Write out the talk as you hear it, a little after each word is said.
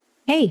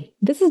Hey,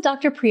 this is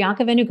Dr.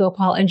 Priyanka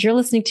Venugopal, and you're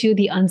listening to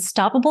the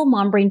Unstoppable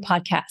Mom Brain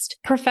Podcast,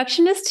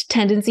 Perfectionist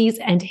Tendencies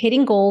and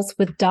Hitting Goals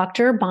with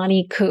Dr.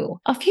 Bonnie Koo.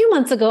 A few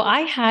months ago,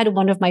 I had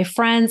one of my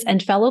friends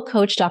and fellow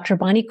coach, Dr.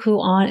 Bonnie Koo,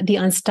 on the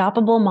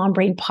Unstoppable Mom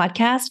Brain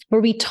Podcast, where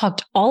we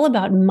talked all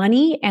about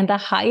money and the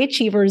high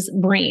achiever's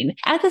brain.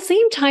 At the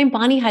same time,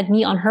 Bonnie had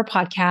me on her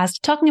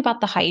podcast talking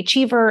about the high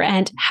achiever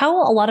and how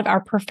a lot of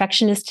our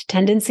perfectionist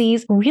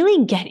tendencies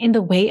really get in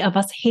the way of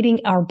us hitting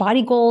our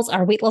body goals,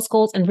 our weight loss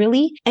goals, and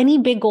really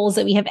any big goals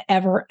that we have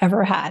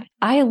ever had.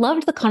 I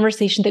loved the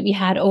conversation that we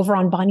had over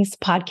on Bonnie's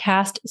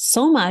podcast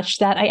so much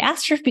that I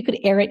asked her if we could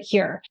air it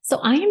here. So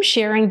I am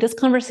sharing this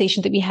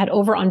conversation that we had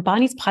over on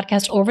Bonnie's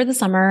podcast over the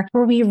summer,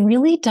 where we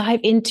really dive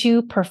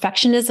into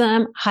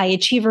perfectionism, high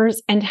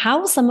achievers, and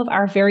how some of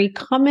our very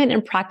common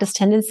and practiced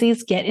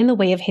tendencies get in the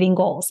way of hitting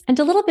goals. And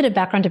a little bit of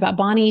background about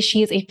Bonnie.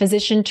 She is a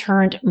physician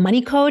turned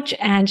money coach,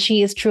 and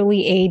she is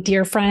truly a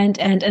dear friend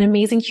and an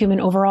amazing human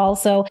overall.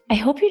 So I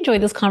hope you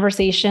enjoyed this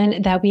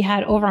conversation that we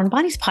had over on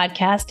Bonnie's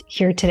podcast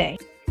here today.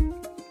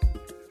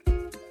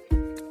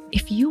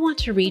 If you want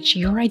to reach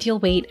your ideal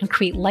weight and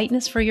create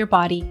lightness for your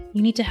body,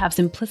 you need to have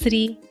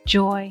simplicity,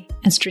 joy,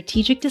 and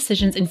strategic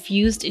decisions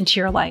infused into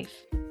your life.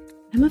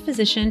 I'm a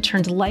physician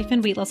turned life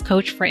and weight loss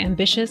coach for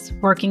ambitious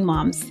working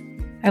moms.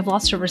 I've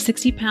lost over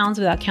 60 pounds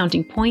without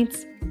counting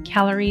points,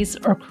 calories,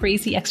 or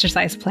crazy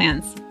exercise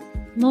plans.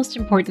 Most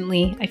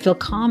importantly, I feel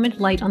calm and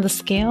light on the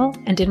scale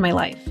and in my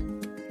life.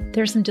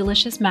 There's some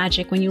delicious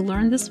magic when you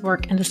learn this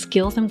work and the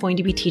skills I'm going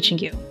to be teaching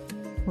you.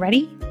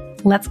 Ready?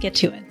 Let's get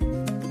to it.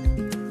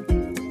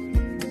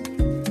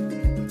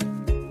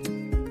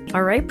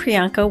 All right,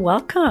 Priyanka,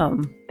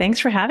 welcome. Thanks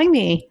for having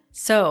me.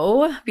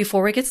 So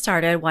before we get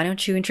started, why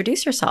don't you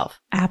introduce yourself?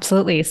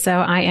 Absolutely. So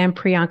I am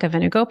Priyanka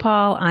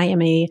Venugopal. I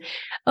am a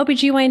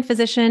OBGYN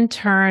physician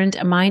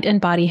turned mind and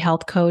body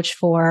health coach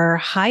for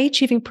high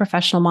achieving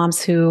professional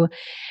moms who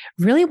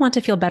really want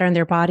to feel better in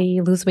their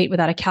body, lose weight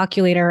without a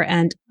calculator,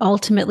 and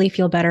ultimately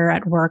feel better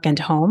at work and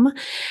home.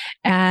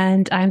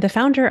 And I'm the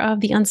founder of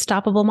the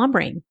Unstoppable Mom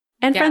Brain.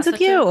 And friends with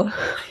you,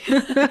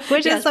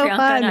 which is so Priyanka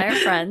fun. And I are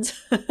friends.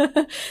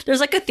 There's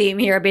like a theme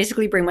here. I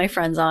basically bring my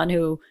friends on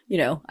who,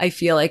 I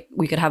feel like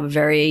we could have a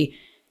very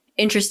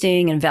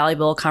interesting and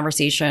valuable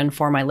conversation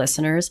for my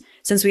listeners.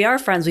 Since we are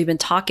friends, we've been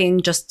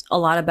talking just a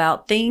lot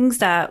about things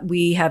that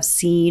we have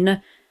seen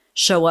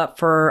show up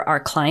for our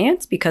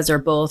clients because they're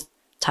both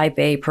type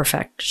A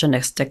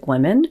perfectionistic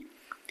women.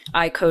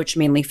 I coach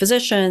mainly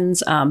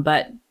physicians,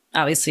 but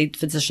obviously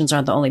physicians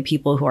aren't the only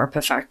people who are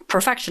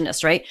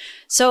perfectionists, right?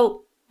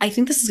 So I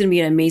think this is going to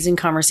be an amazing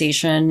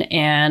conversation,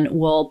 and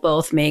we'll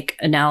both make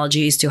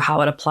analogies to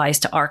how it applies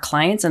to our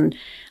clients. And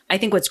I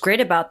think what's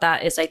great about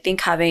that is I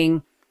think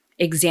having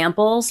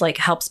examples like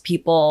helps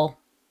people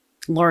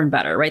learn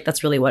better, right?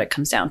 That's really what it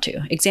comes down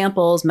to.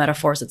 Examples,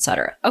 metaphors,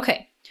 etc.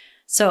 Okay.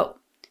 So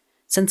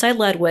since I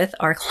led with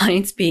our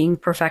clients being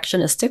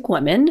perfectionistic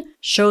women,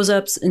 shows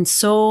up in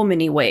so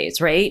many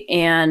ways, right?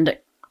 And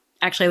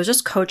actually, I was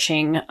just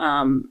coaching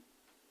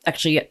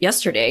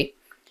yesterday,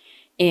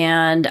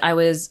 and I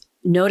was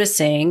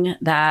noticing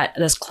that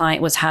this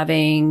client was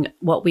having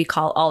what we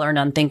call all or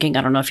none thinking.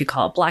 I don't know if you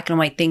call it black and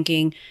white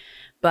thinking,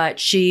 but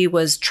she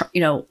was,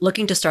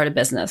 looking to start a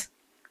business.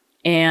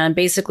 And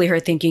basically her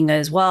thinking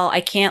is, well,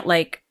 I can't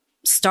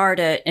start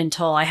it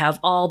until I have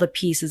all the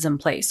pieces in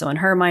place. So in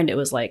her mind, it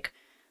was like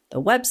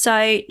the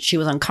website. She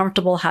was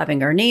uncomfortable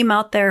having her name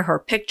out there, her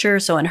picture.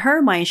 So in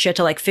her mind, she had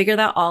to figure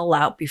that all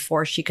out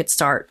before she could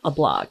start a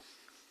blog.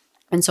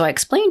 And so I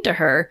explained to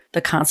her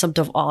the concept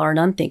of all or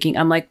none thinking.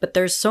 I'm like, but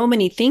there's so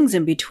many things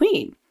in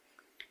between.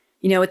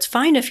 It's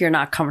fine if you're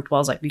not comfortable.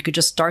 I was like, you could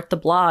just start the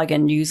blog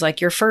and use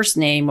your first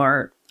name,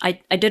 or I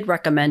did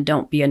recommend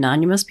don't be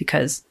anonymous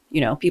because,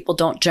 people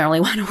don't generally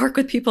want to work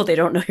with people. They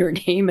don't know your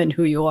name and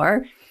who you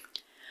are.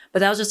 But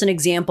that was just an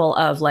example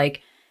of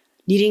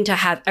needing to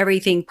have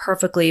everything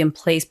perfectly in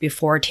place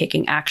before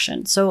taking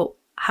action. So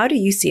how do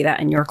you see that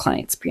in your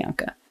clients,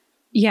 Priyanka?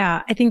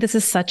 Yeah, I think this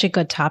is such a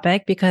good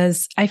topic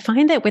because I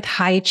find that with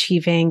high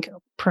achieving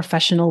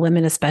professional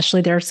women,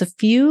 especially, there's a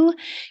few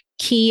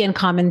key and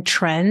common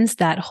trends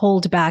that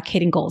hold back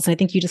hitting goals. And I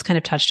think you just kind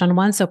of touched on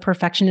one. So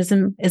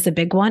perfectionism is a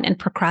big one, and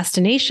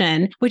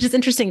procrastination, which is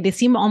interesting. They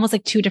seem almost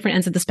like two different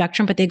ends of the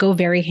spectrum, but they go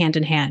very hand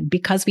in hand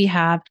because we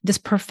have this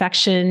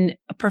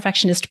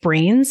perfectionist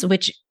brains,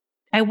 which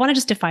I want to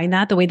just define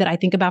that. The way that I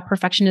think about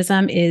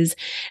perfectionism is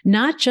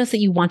not just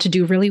that you want to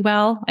do really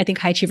well. I think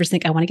high achievers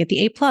think I want to get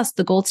the A+,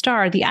 the gold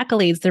star, the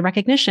accolades, the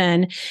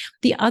recognition.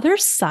 The other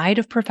side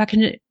of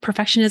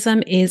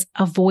perfectionism is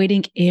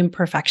avoiding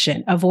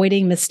imperfection,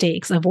 avoiding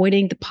mistakes,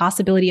 avoiding the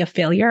possibility of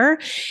failure.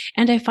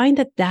 And I find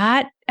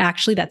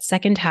that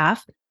second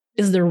half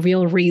is the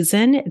real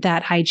reason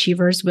that high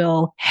achievers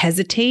will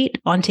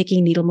hesitate on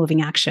taking needle moving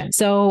action.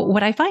 So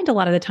what I find a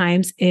lot of the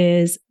times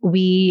is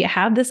we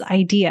have this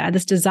idea,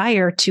 this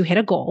desire to hit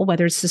a goal,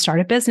 whether it's to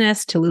start a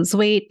business, to lose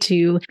weight,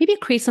 to maybe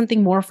create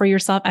something more for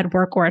yourself at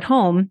work or at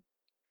home.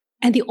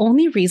 And the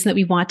only reason that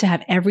we want to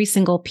have every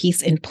single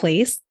piece in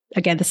place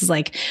again, this is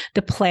like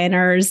the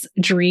planner's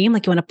dream,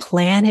 like you want to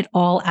plan it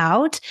all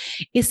out,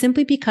 is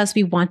simply because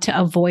we want to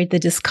avoid the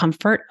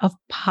discomfort of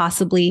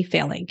possibly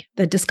failing,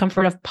 the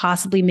discomfort of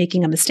possibly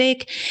making a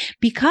mistake,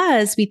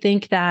 because we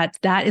think that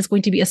that is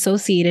going to be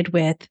associated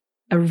with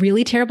a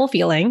really terrible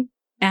feeling.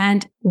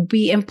 And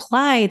we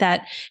imply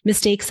that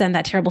mistakes and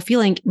that terrible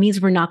feeling means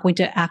we're not going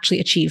to actually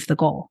achieve the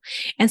goal.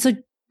 And so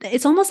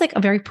it's almost like a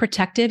very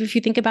protective, if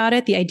you think about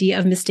it. The idea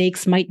of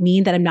mistakes might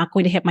mean that I'm not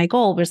going to hit my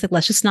goal. But it's like,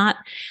 let's just not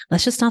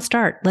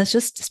start. Let's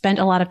just spend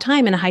a lot of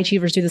time. And high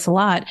achievers do this a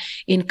lot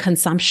in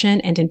consumption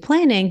and in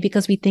planning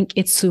because we think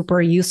it's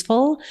super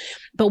useful.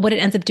 But what it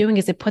ends up doing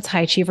is it puts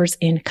high achievers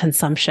in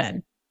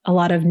consumption, a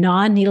lot of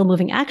non-needle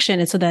moving action.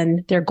 And so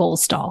then their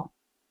goals stall.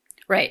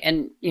 Right.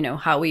 And,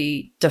 how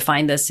we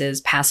define this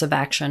is passive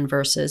action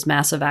versus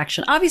massive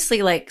action.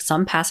 Obviously, like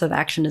some passive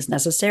action is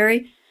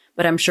necessary,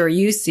 but I'm sure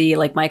you see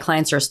like my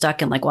clients are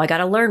stuck in like, well, I got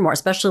to learn more,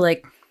 especially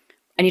like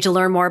I need to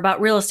learn more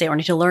about real estate or I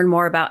need to learn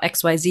more about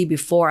XYZ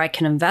before I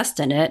can invest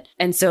in it.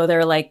 And so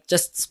they're like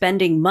just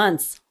spending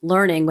months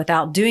learning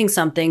without doing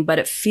something, but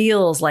it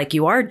feels like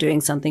you are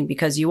doing something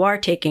because you are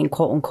taking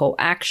quote unquote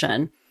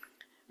action.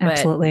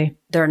 Absolutely.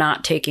 They're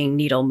not taking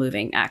needle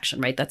moving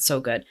action, right? That's so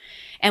good.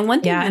 And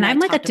one thing, and I'm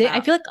like,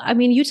 I feel like, I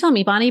mean, you tell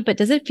me, Bonnie, but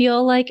does it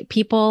feel like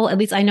people, at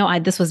least I know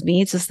this was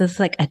me, it's just this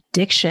like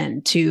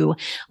addiction to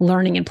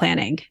learning and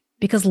planning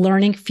because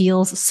learning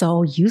feels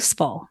so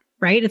useful,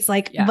 right? It's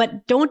like,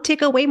 but don't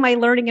take away my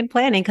learning and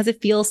planning because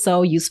it feels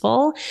so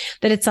useful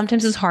that it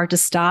sometimes is hard to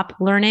stop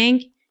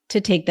learning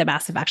to take the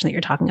massive action that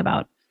you're talking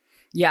about.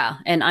 Yeah.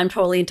 And I'm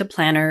totally into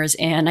planners.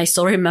 And I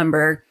still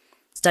remember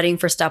studying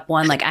for step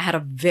one, like I had a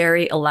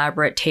very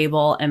elaborate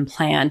table and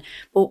plan.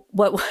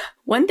 But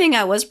one thing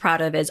I was proud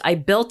of is I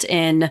built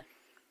in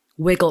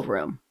wiggle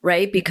room,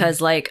 right? Because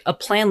like a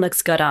plan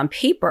looks good on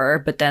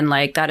paper, but then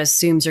like that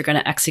assumes you're going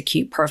to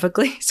execute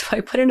perfectly. So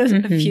I put in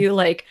a few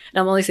like,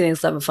 and I'm only saying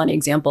this to have a funny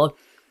example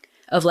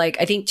of like,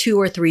 I think 2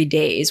 or 3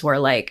 days where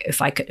like,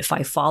 if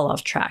I fall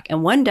off track.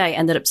 And one day I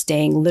ended up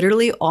staying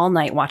literally all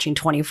night watching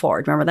 24.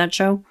 Remember that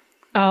show?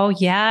 Oh,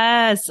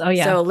 yes. Oh,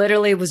 yeah. So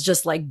literally was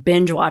just like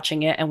binge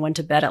watching it and went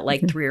to bed at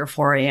like 3 or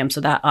 4 a.m.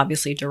 So that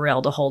obviously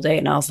derailed the whole day.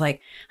 And I was like,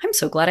 I'm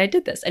so glad I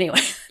did this. Anyway,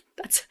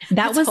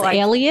 that was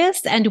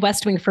Alias and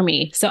West Wing for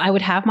me. So I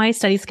would have my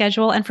study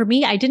schedule. And for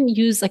me, I didn't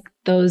use like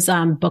those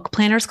book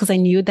planners because I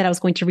knew that I was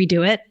going to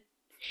redo it.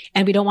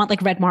 And we don't want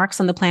like red marks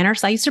on the planner.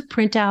 So I used to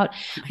print out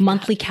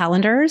monthly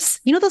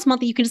calendars. You know, those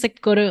monthly, you can just like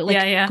go to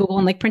like Google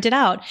and like print it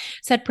out.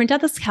 So I'd print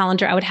out this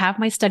calendar. I would have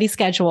my study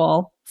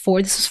schedule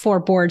this was for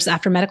boards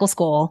after medical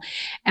school.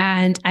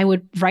 And I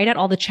would write out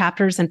all the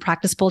chapters and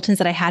practice bulletins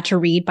that I had to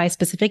read by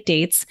specific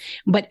dates.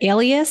 But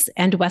Alias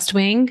and West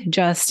Wing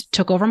just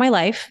took over my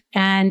life.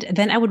 And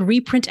then I would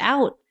reprint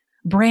out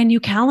brand new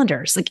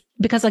calendars. Like,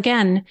 because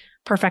again,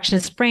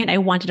 perfectionist brain, I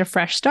wanted a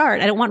fresh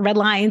start. I don't want red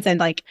lines and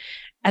like,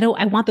 I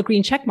want the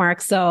green check mark.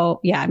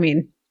 So yeah, I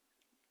mean,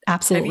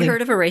 absolutely. Have you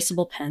heard of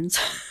erasable pens?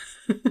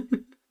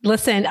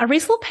 Listen,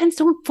 erasable pens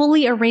don't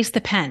fully erase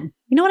the pen.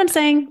 You know what I'm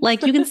saying?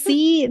 Like you can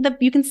see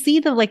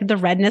the like the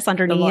redness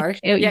underneath. The mark.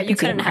 You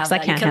couldn't have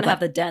that. You couldn't have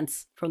the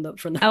dents from the.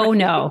 Oh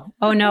no.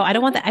 I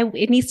don't want that.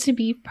 It needs to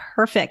be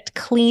perfect,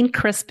 clean,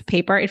 crisp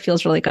paper. It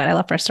feels really good. I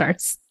love fresh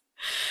starts.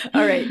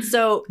 All right.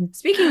 So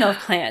speaking of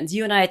plans,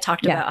 you and I had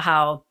talked about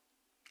how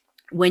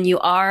when you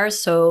are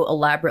so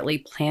elaborately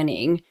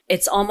planning,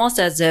 it's almost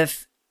as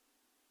if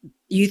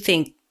you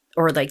think,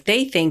 or like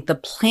they think the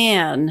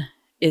plan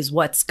is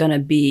what's going to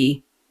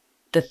be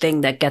the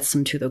thing that gets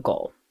them to the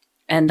goal.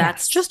 And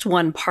that's just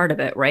one part of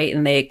it, right?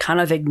 And they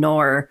kind of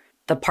ignore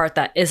the part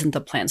that isn't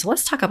the plan. So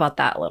let's talk about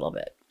that a little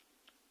bit.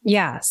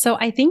 Yeah. So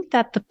I think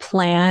that the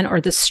plan or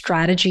the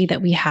strategy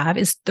that we have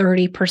is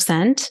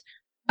 30%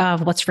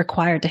 of what's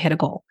required to hit a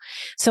goal.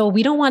 So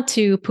we don't want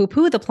to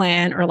poo-poo the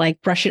plan or like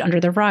brush it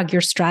under the rug.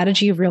 Your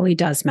strategy really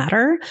does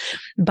matter.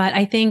 But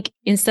I think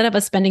instead of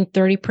us spending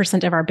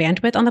 30% of our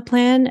bandwidth on the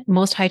plan,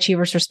 most high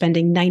achievers are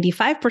spending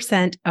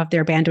 95% of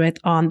their bandwidth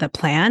on the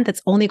plan.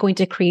 That's only going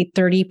to create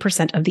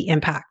 30% of the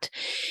impact.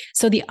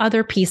 So the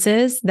other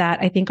pieces that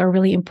I think are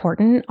really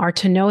important are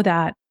to know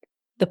that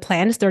the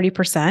plan is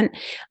 30%.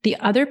 The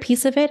other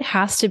piece of it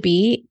has to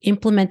be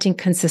implementing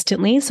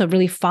consistently. So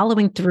really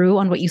following through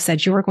on what you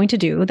said you were going to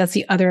do. That's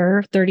the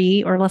other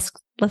 30, or let's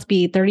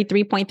be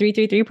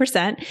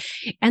 33.333%.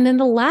 And then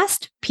the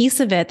last piece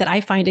of it that I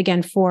find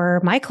again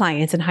for my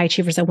clients and high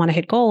achievers that want to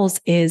hit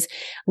goals is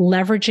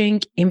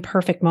leveraging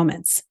imperfect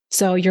moments.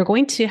 So you're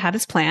going to have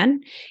this plan.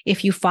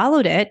 If you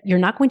followed it, you're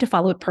not going to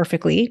follow it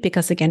perfectly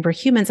because again, we're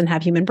humans and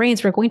have human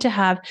brains. We're going to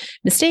have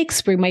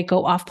mistakes. We might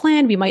go off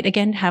plan. We might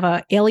again have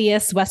a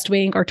Alias, West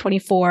Wing, or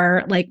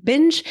 24 like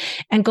binge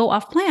and go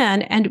off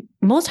plan. And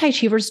most high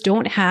achievers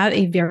don't have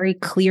a very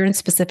clear and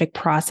specific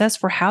process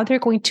for how they're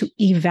going to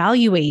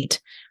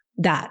evaluate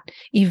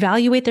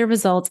their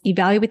results,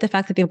 evaluate the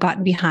fact that they've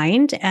gotten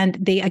behind. And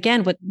they,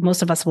 again, what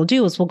most of us will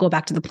do is we'll go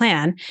back to the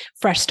plan,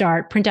 fresh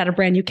start, print out a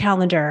brand new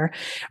calendar,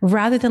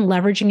 rather than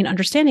leveraging and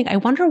understanding. I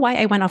wonder why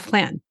I went off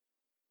plan.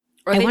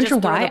 Or I wonder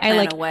why I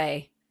like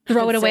away.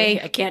 throw it say,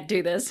 away. I can't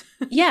do this.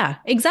 Yeah,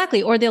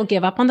 exactly. Or they'll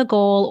give up on the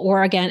goal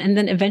or again, and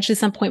then eventually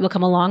some point will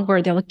come along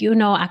where they're like,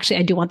 actually,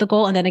 I do want the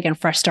goal. And then again,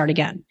 fresh start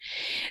again.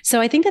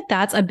 So I think that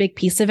that's a big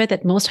piece of it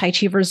that most high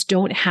achievers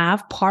don't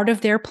have. Part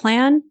of their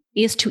plan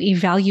is to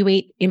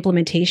evaluate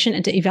implementation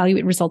and to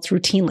evaluate results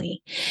routinely.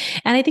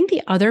 And I think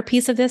the other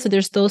piece of this, so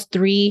there's those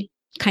three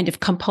kind of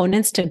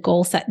components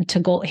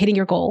to hitting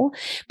your goal.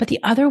 But the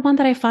other one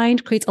that I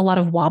find creates a lot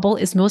of wobble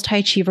is most high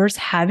achievers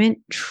haven't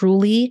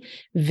truly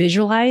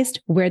visualized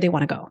where they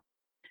want to go.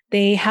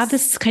 They have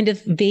this kind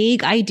of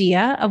vague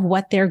idea of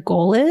what their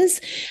goal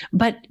is,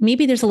 but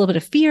maybe there's a little bit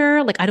of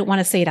fear. Like, I don't want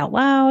to say it out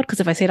loud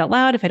because if I say it out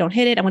loud, if I don't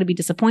hit it, I'm going to be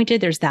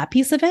disappointed. There's that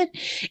piece of it.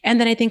 And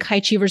then I think high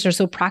achievers are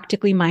so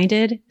practically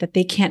minded that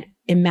they can't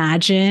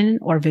imagine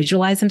or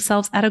visualize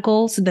themselves at a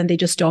goal. So then they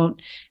just don't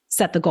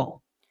set the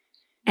goal.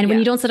 And when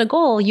you don't set a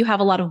goal, you have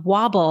a lot of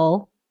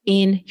wobble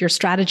in your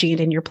strategy and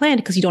in your plan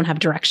because you don't have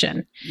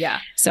direction. Yeah.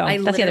 So I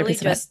that's the other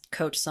piece of it. just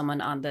coached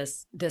someone on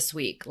this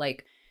week.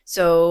 Like,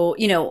 so,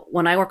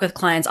 when I work with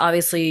clients,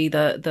 obviously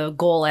the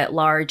goal at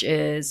large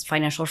is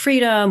financial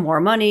freedom, more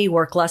money,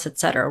 work less, et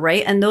cetera,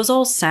 right? And those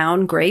all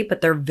sound great,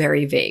 but they're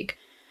very vague.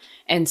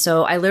 And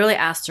so I literally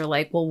asked her,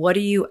 like, well, what do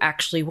you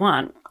actually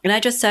want? And I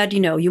just said,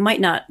 you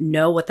might not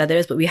know what that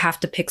is, but we have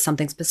to pick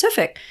something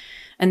specific.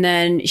 And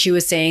then she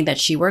was saying that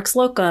she works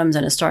locums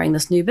and is starting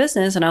this new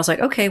business. And I was like,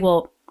 okay,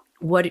 well,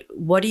 what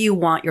do you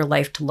want your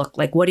life to look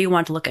like? What do you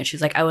want to look at?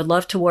 She's like, I would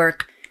love to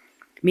work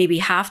maybe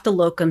half the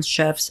locums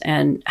shifts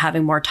and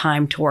having more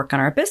time to work on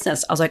our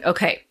business. I was like,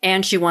 okay.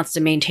 And she wants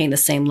to maintain the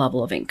same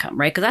level of income,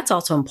 right? Because that's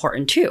also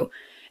important too.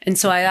 And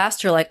so I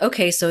asked her, like,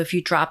 okay, so if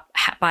you drop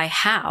by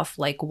half,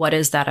 like, what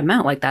is that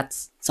amount? Like,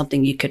 that's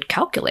something you could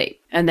calculate.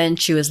 And then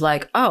she was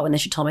like, oh, and then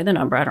she told me the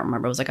number. I don't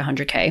remember. It was like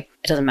 100K. It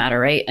doesn't matter,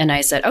 right? And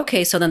I said,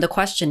 okay, so then the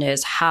question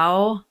is,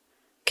 how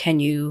can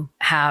you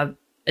have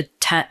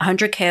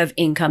 100K of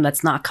income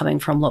that's not coming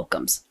from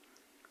locums?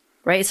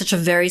 Right? It's such a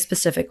very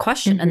specific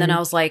question. And then I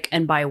was like,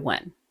 and by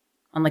when?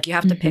 I'm like, you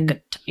have to pick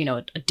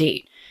a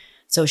date.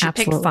 So she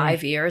picked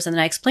 5 years. And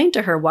then I explained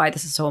to her why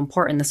this is so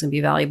important. This is going to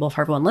be valuable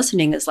for everyone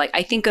listening. Is like,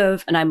 I think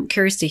of, and I'm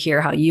curious to hear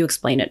how you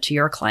explain it to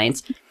your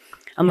clients.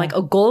 I'm like,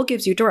 a goal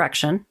gives you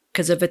direction.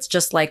 Because if it's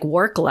just like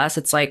work less,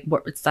 it's like,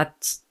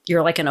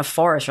 you're like in a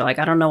forest. You're like,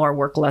 I don't know what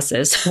work less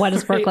is. What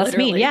does work less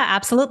mean? Yeah,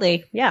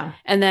 absolutely. Yeah.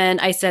 And then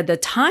I said the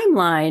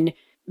timeline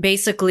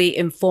basically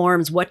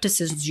informs what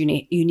decisions you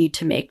need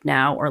to make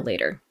now or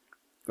later,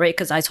 right?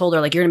 Because I told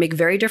her, like, you're going to make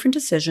very different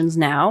decisions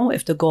now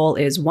if the goal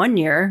is 1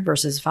 year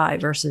versus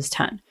 5 versus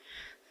 10.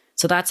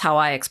 So that's how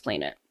I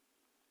explain it.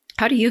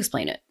 How do you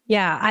explain it?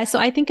 Yeah. So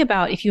I think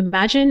about if you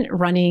imagine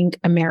running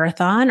a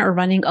marathon or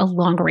running a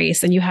long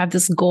race and you have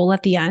this goal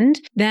at the end,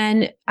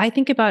 then I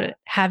think about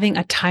having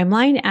a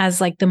timeline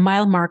as like the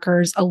mile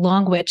markers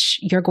along which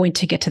you're going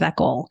to get to that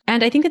goal.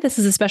 And I think that this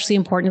is especially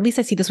important. At least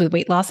I see this with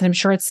weight loss, and I'm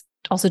sure it's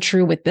also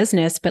true with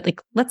business. But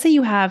like, let's say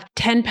you have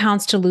 10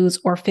 pounds to lose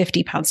or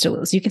 50 pounds to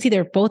lose. You can see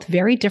they're both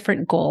very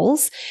different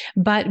goals,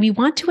 but we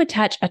want to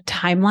attach a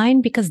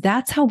timeline because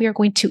that's how we are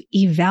going to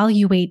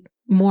evaluate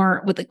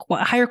more with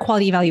higher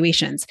quality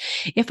evaluations.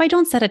 If I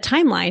don't set a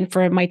timeline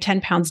for my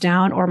 10 pounds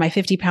down or my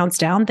 50 pounds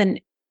down, then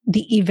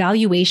the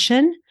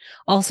evaluation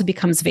also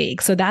becomes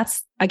vague. So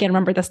that's, again,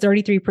 remember, that's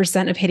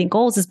 33% of hitting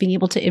goals is being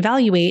able to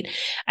evaluate.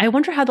 I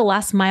wonder how the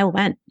last mile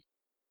went.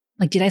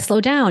 Like, did I slow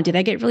down? Did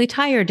I get really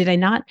tired? Did I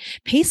not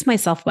pace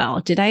myself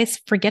well? Did I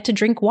forget to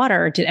drink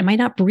water? Am I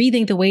not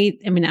breathing the way?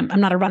 I mean, I'm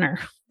not a runner,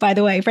 by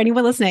the way, for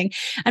anyone listening.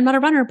 I'm not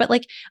a runner, but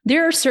like,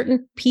 there are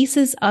certain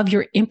pieces of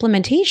your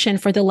implementation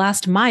for the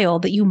last mile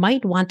that you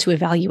might want to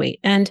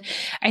evaluate. And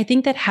I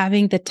think that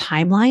having the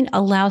timeline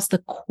allows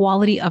the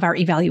quality of our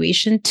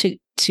evaluation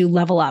to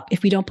level up.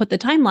 If we don't put the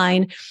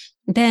timeline,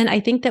 then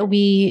I think that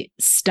we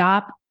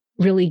stop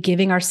really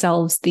giving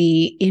ourselves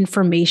the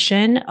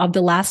information of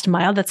the last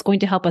mile that's going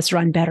to help us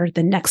run better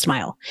the next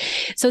mile.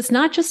 So it's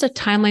not just a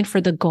timeline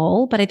for the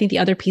goal, but I think the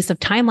other piece of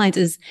timelines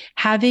is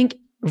having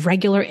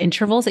regular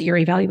intervals that you're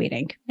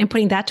evaluating and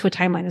putting that to a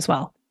timeline as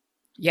well.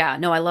 Yeah,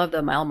 no, I love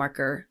the mile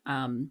marker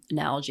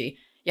analogy.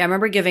 Yeah, I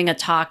remember giving a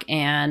talk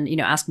and,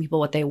 asking people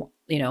what they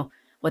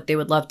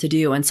would love to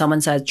do. And someone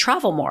said,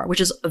 travel more,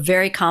 which is a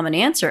very common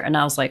answer. And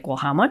I was like, well,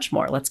 how much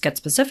more? Let's get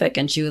specific.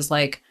 And she was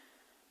like,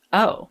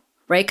 oh,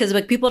 right. Because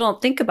like people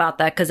don't think about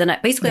that. Because then I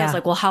was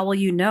like, well, how will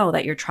you know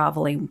that you're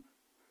traveling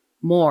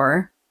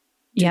more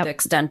to the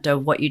extent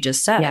of what you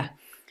just said?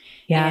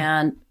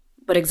 Yeah.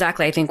 But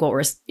exactly, I think what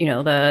we're,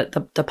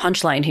 the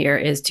punchline here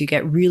is to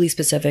get really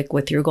specific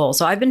with your goal.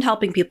 So I've been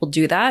helping people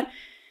do that,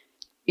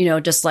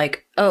 just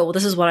like, oh, well,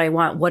 this is what I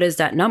want. What is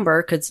that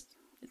number? Because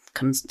it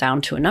comes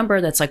down to a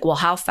number that's like, well,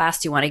 how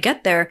fast do you want to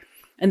get there?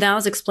 And then I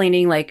was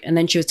explaining like, and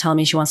then she was telling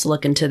me she wants to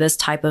look into this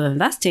type of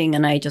investing.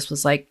 And I just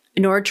was like,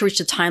 in order to reach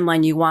the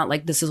timeline you want,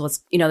 like, this is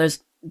what's,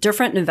 there's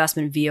different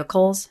investment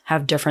vehicles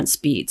have different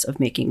speeds of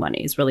making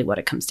money is really what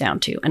it comes down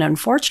to. And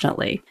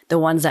unfortunately, the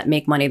ones that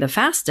make money the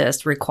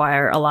fastest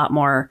require a lot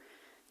more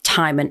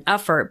time and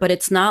effort, but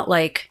it's not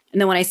like, and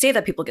then when I say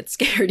that, people get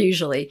scared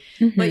usually,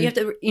 but you have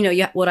to,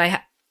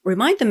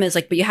 remind them is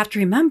like, but you have to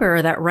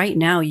remember that right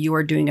now you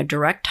are doing a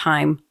direct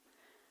time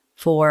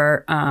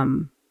for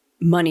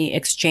money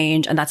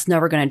exchange, and that's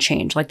never going to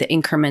change. Like the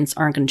increments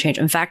aren't going to change.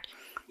 In fact,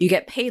 you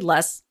get paid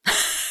less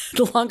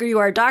the longer you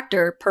are a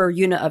doctor per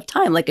unit of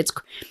time. Like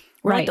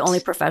we're like the only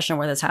profession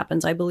where this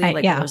happens, I believe.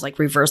 There's like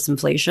reverse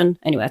inflation.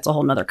 Anyway, that's a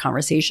whole nother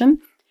conversation.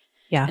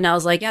 Yeah. And I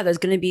was like, yeah, there's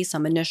going to be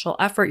some initial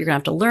effort. You're going to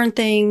have to learn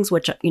things,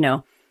 which,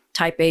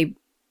 type A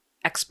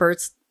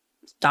experts,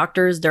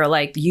 doctors, they're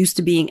like used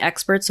to being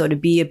experts. So to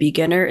be a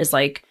beginner is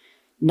like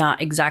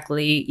not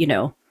exactly,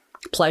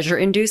 pleasure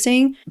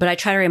inducing. But I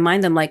try to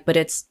remind them like, but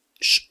it's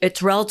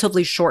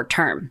relatively short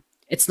term.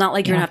 It's not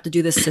like you're gonna have to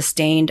do this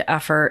sustained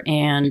effort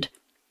and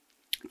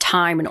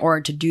time in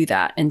order to do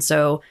that. And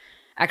so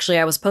actually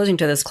I was posing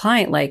to this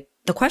client, like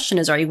the question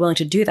is, are you willing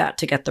to do that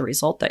to get the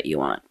result that you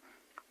want?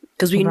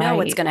 Because we know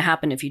what's going to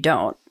happen if you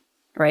don't.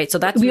 Right. So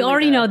we really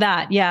already know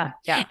that. Yeah.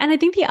 Yeah. And I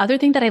think the other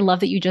thing that I love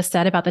that you just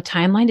said about the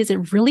timeline is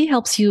it really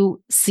helps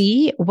you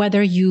see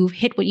whether you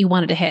hit what you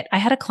wanted to hit. I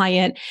had a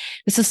client.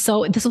 This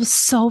was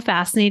so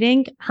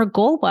fascinating. Her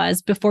goal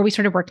was, before we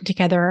started working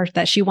together,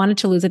 that she wanted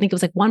to lose, I think it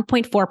was like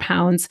 1.4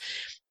 pounds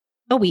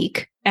a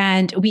week.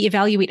 And we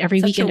evaluate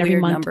every week and every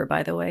month. Number,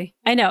 by the way.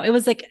 I know. It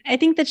was like, I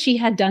think that she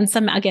had done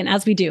some, again,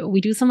 as we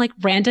do some like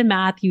random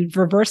math, you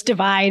reverse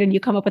divide and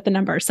you come up with the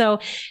number. So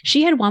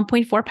she had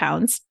 1.4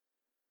 pounds.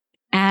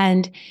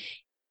 And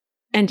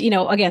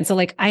again, so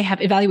like I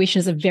have evaluation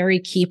is a very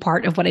key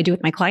part of what I do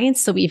with my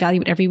clients. So we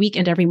evaluate every week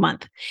and every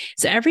month.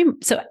 So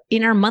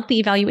in our monthly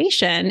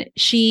evaluation,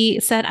 she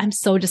said, I'm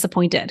so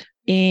disappointed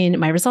in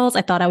my results.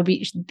 I thought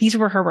these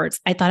were her words.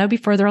 I thought I would be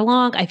further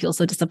along. I feel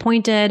so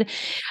disappointed.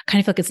 I kind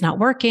of feel like it's not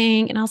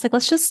working. And I was like,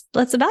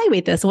 let's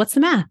evaluate this. What's the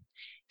math?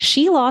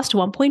 She lost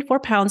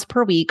 1.4 pounds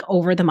per week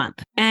over the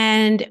month.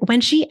 And when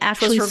she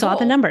actually saw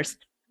the numbers,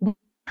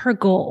 her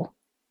goal.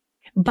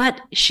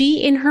 But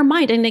she, in her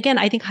mind, and again,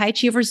 I think high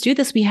achievers do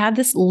this. We have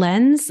this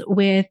lens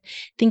with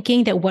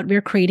thinking that what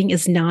we're creating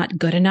is not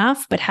good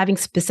enough, but having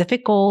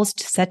specific goals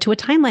to set to a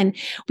timeline.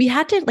 We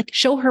had to like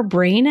show her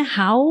brain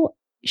how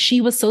she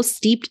was so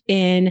steeped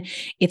in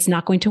it's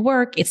not going to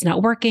work. It's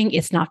not working.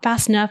 It's not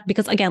fast enough.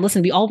 Because again,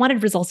 listen, we all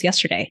wanted results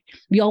yesterday.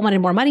 We all wanted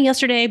more money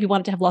yesterday. We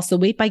wanted to have lost the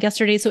weight by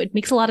yesterday. So it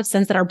makes a lot of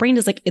sense that our brain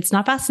is like, it's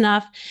not fast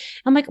enough.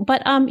 I'm like,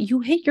 but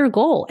you hit your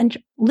goal. And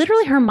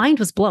literally her mind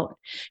was blown.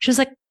 She was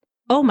like,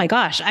 oh my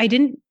gosh, I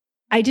didn't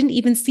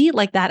even see it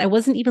like that. I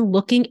wasn't even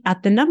looking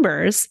at the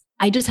numbers.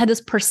 I just had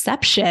this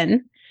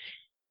perception,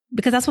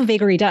 because that's what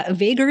vagary does.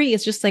 Vagary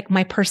is just like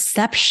my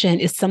perception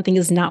is something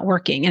is not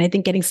working. And I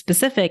think getting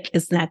specific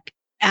is not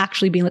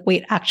actually being like,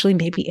 wait, actually,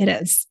 maybe it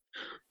is.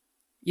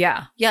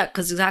 Yeah. Yeah.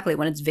 Because exactly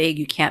when it's vague,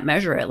 you can't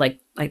measure it. Like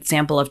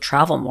example of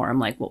travel more. I'm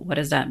like, well, what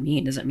does that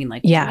mean? Does it mean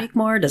like make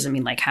more? Does it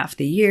mean like half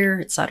the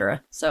year, et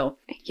cetera? So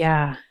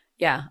yeah.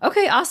 Yeah.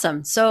 Okay.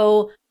 Awesome.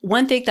 So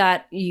one thing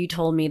that you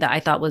told me that I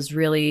thought was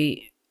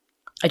really,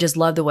 I just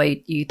love the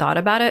way you thought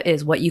about it,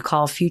 is what you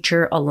call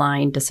future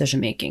aligned decision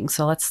making.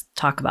 So let's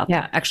talk about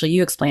that. Actually,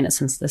 you explain it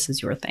since this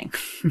is your thing.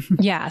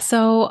 Yeah.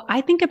 So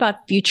I think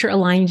about future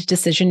aligned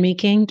decision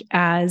making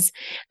as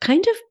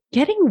kind of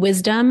getting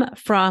wisdom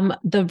from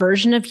the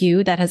version of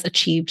you that has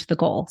achieved the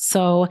goal.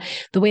 So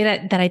the way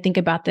that I think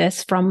about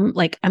this, from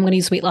like, I'm going to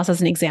use weight loss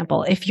as an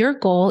example. If your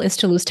goal is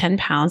to lose 10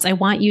 pounds, I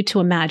want you to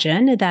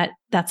imagine that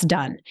that's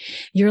done.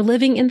 You're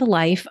living in the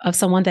life of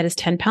someone that is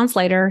 10 pounds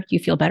lighter. You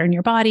feel better in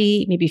your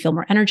body, maybe you feel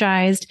more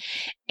energized.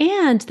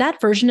 And that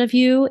version of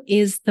you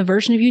is the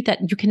version of you that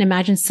you can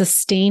imagine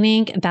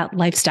sustaining that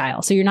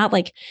lifestyle. So you're not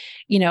like,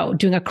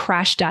 doing a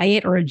crash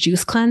diet or a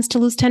juice cleanse to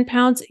lose 10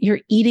 pounds.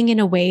 You're eating in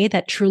a way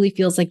that truly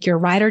feels like your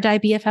ride or die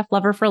BFF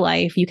lover for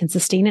life. You can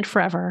sustain it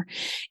forever.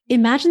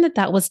 Imagine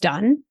that was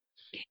done.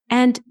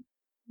 And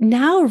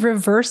now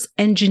reverse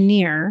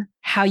engineer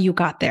how you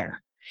got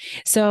there.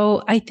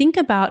 So I think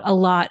about a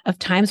lot of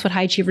times what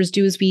high achievers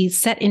do is we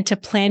set into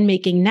plan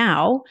making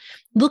now,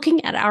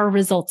 looking at our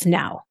results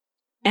now.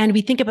 And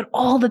we think about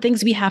all the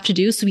things we have to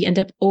do. So we end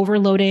up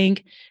overloading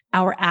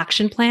our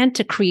action plan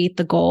to create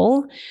the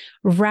goal,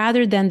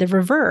 rather than the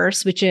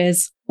reverse, which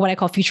is what I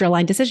call future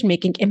aligned decision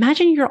making.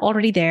 Imagine you're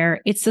already there.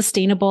 It's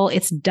sustainable.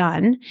 It's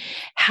done.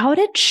 How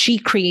did she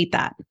create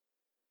that?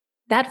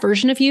 That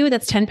version of you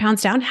that's 10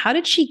 pounds down, how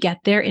did she get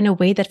there in a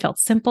way that felt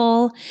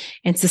simple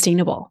and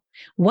sustainable?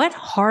 What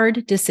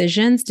hard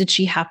decisions did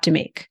she have to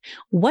make?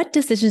 What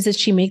decisions did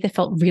she make that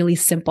felt really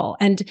simple?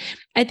 And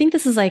I think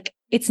this is like,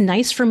 it was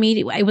nice for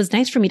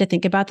me to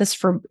think about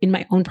this in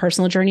my own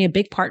personal journey. A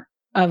big part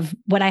of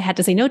what I had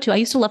to say no to. I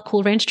used to love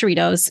Cool Ranch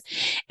Doritos.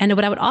 And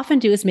what I would often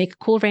do is make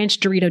Cool Ranch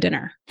Dorito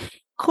dinner.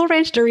 Cool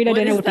Ranch Dorito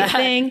dinner with that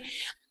thing.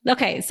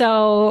 Okay.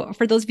 So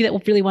for those of you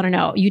that really want to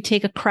know, you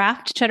take a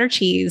Kraft cheddar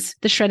cheese,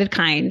 the shredded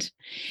kind,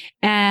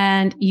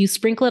 and you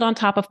sprinkle it on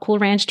top of Cool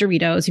Ranch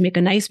Doritos. You make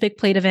a nice big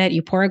plate of it.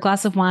 You pour a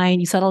glass of wine,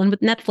 you settle in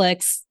with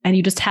Netflix, and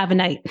you just have a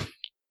night.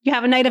 You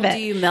have a night of it.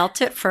 Do you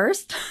melt it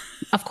first?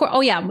 Of course.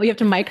 Oh yeah. You have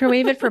to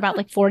microwave it for about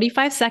like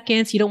 45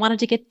 seconds. You don't want it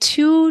to get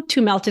too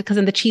melted, because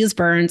then the cheese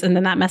burns and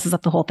then that messes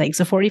up the whole thing.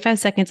 So 45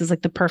 seconds is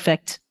like the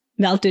perfect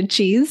melted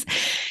cheese.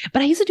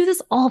 But I used to do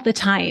this all the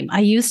time. I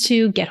used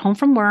to get home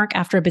from work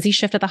after a busy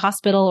shift at the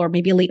hospital or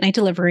maybe a late night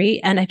delivery.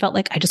 And I felt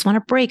like I just want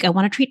to break. I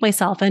want to treat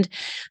myself. And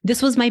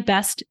this was my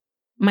best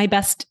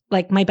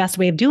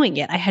way of doing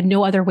it. I had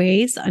no other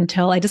ways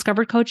until I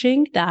discovered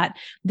coaching that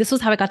this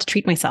was how I got to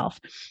treat myself.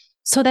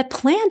 So that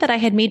plan that I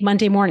had made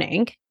Monday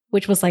morning,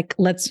 which was like,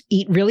 let's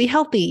eat really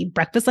healthy,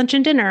 breakfast, lunch,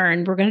 and dinner.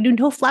 And we're going to do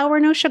no flour,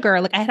 no sugar.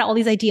 Like I had all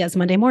these ideas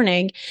Monday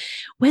morning.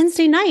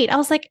 Wednesday night, I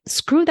was like,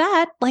 screw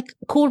that. Like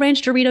Cool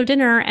Ranch Dorito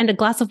dinner and a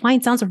glass of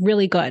wine sounds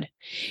really good.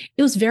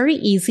 It was very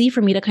easy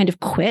for me to kind of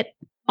quit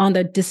on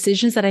the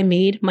decisions that I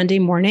made Monday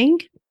morning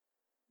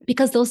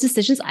because those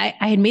decisions, I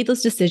had made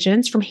those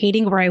decisions from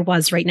hating where I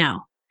was right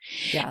now.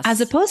 Yes.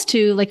 As opposed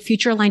to like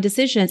future aligned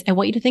decisions. I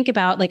want you to think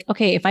about like,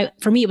 okay,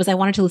 for me, it was, I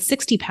wanted to lose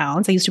 60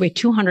 pounds. I used to weigh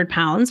 200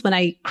 pounds when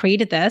I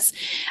created this.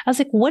 I was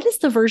like, what is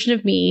the version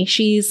of me?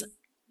 She's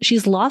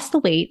lost the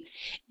weight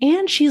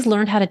and she's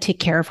learned how to take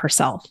care of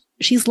herself.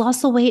 She's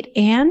lost the weight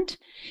and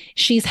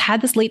she's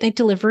had this late night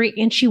delivery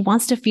and she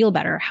wants to feel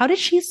better. How did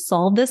she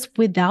solve this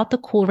without the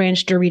Cool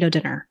Ranch Dorito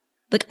dinner?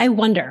 Like, I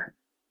wonder.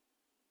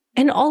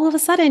 And all of a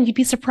sudden you'd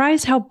be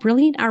surprised how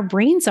brilliant our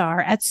brains are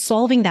at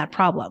solving that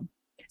problem.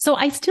 So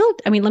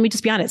let me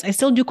just be honest. I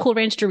still do Cool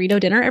Ranch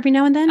Dorito dinner every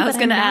now and then. I was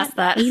going to ask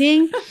that.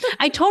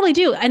 I totally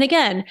do. And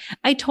again,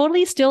 I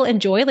totally still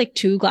enjoy like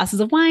 2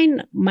 glasses of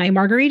wine, my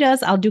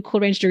margaritas. I'll do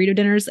Cool Ranch Dorito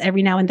dinners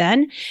every now and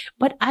then,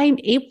 but I'm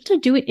able to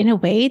do it in a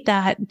way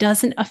that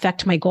doesn't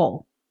affect my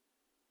goal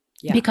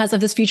because of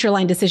this future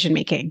line decision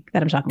making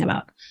that I'm talking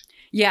about.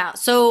 Yeah.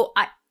 So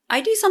I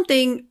do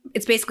something,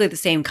 it's basically the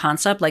same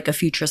concept, like a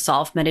future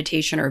self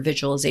meditation or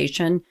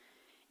visualization.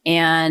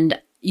 And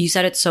you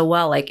said it so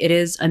well. Like it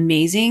is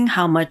amazing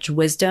how much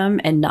wisdom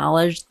and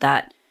knowledge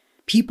that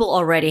people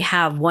already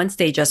have once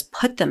they just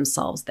put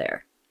themselves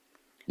there.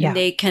 Yeah. And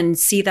they can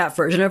see that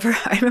version of her.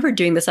 I remember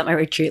doing this at my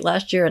retreat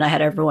last year and I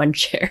had everyone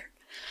share.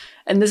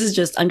 And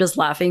I'm just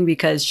laughing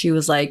because she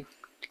was like,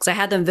 because I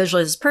had them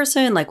visualize this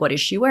person, like what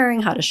is she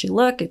wearing? How does she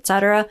look,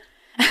 etc.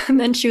 And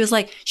then she was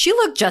like, she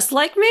looked just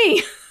like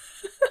me.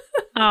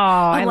 Oh,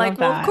 I'm like,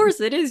 well, of course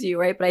it is you,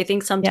 right? But I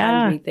think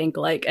sometimes we think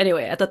like,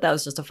 anyway, I thought that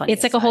was just a funny.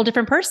 It's like a whole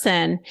different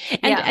person.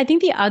 And I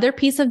think the other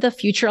piece of the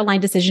future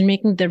aligned decision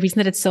making, the reason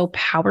that it's so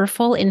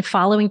powerful in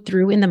following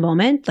through in the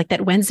moment, like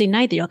that Wednesday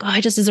night that you're like, oh,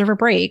 I just deserve a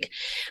break.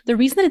 The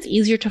reason that it's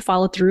easier to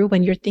follow through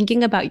when you're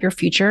thinking about your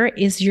future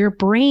is your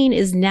brain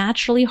is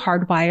naturally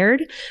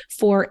hardwired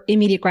for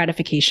immediate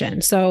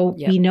gratification. So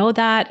we know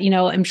that,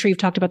 I'm sure you've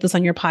talked about this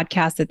on your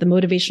podcast, that the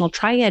motivational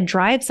triad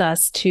drives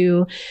us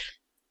to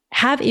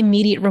have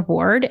immediate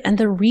reward. And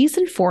the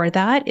reason for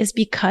that is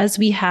because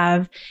we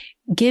have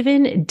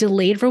given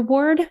delayed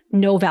reward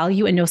no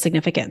value and no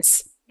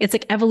significance. It's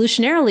like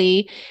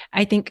evolutionarily,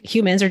 I think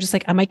humans are just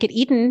like, I might get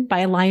eaten by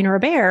a lion or a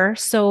bear.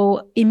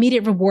 So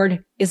immediate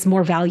reward is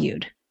more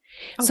valued.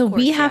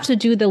 We have to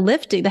do the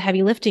lifting, the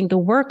heavy lifting, the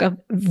work of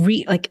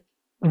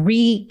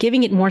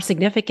giving it more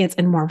significance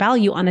and more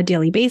value on a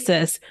daily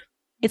basis.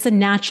 It's a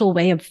natural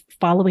way of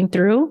following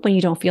through when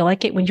you don't feel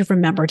like it, when you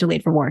remember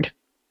delayed reward.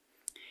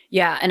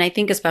 Yeah. And I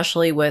think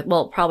especially with,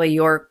 probably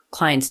your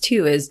clients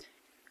too, is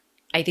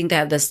I think they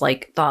have this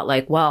like thought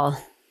like,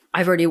 well,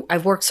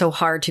 I've worked so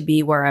hard to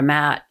be where I'm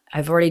at.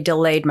 I've already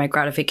delayed my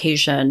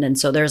gratification. And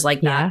so there's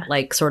like that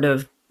like sort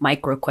of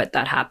micro quit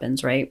that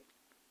happens, right?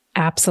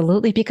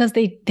 Absolutely. Because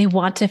they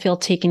want to feel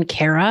taken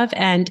care of,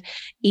 and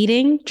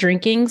eating,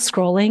 drinking,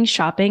 scrolling,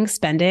 shopping,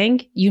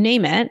 spending, you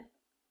name it,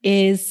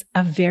 is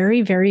a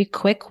very, very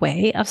quick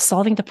way of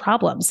solving the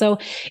problem. So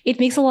it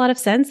makes a lot of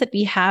sense that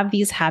we have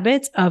these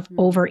habits of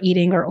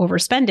overeating or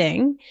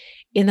overspending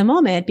in the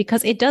moment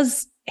because it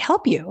does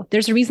help you.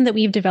 There's a reason that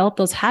we've developed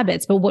those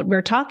habits. But what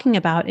we're talking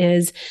about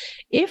is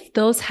if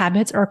those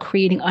habits are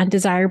creating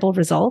undesirable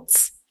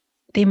results,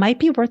 they might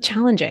be worth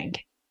challenging.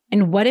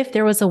 And what if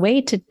there was a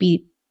way to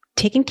be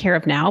taken care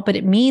of now, but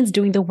it means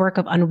doing the work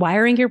of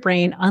unwiring your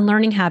brain,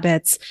 unlearning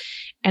habits,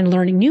 and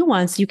learning new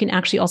ones, you can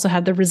actually also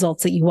have the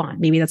results that you want.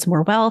 Maybe that's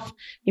more wealth.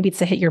 Maybe it's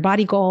to hit your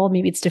body goal.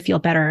 Maybe it's to feel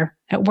better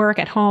at work,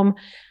 at home,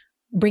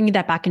 bringing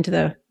that back into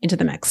the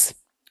mix.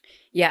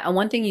 Yeah. And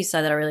one thing you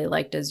said that I really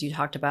liked is you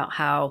talked about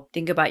how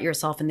think about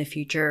yourself in the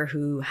future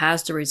who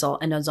has the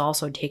result and is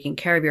also taking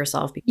care of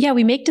yourself. Yeah.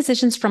 We make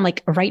decisions from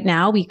like right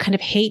now. We kind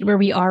of hate where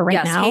we are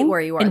now. Hate where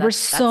you are. And we're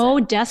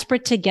so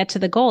desperate to get to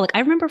the goal. Like I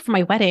remember for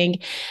my wedding,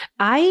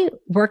 I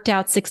worked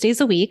out 6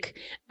 days a week.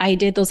 I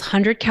did those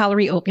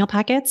 100-calorie oatmeal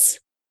packets.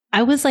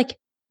 I was like,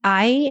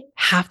 I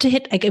have to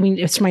hit,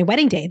 it's my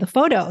wedding day, the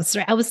photos,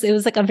 right? It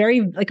was like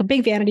a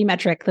big vanity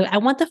metric. I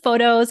want the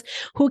photos.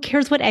 Who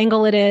cares what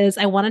angle it is?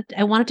 I wanted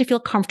to feel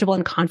comfortable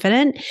and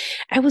confident.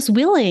 I was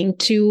willing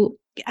to,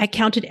 I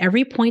counted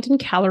every point in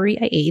calorie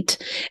I ate.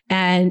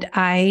 And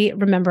I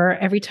remember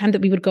every time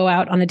that we would go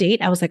out on a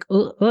date, I was like,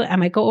 I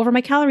might go over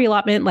my calorie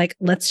allotment. Like,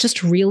 let's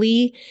just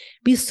really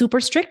be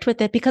super strict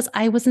with it because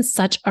I was in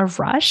such a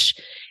rush.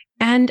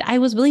 And I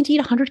was willing to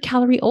eat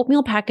 100-calorie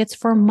oatmeal packets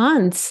for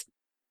months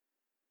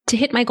to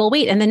hit my goal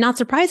weight. And then not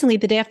surprisingly,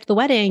 the day after the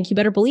wedding, you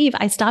better believe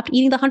I stopped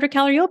eating the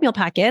 100-calorie oatmeal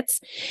packets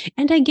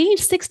and I gained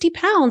 60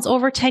 pounds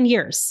over 10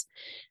 years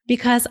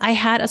because I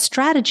had a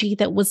strategy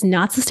that was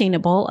not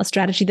sustainable, a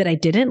strategy that I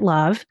didn't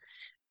love.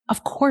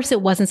 Of course,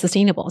 it wasn't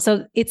sustainable.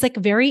 So it's like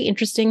very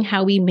interesting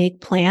how we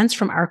make plans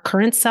from our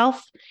current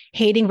self,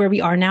 hating where we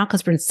are now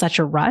because we're in such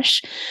a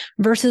rush,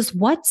 versus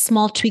what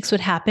small tweaks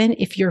would happen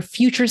if your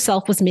future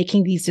self was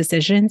making these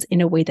decisions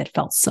in a way that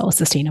felt so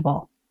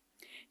sustainable.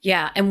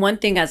 Yeah. And one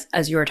thing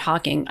as you were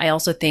talking, I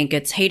also think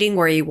it's hating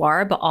where you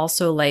are, but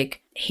also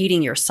like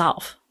hating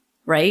yourself,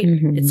 right?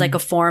 Mm-hmm. It's like a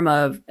form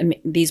of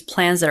these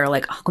plans that are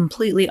like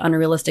completely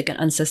unrealistic and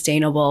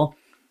unsustainable.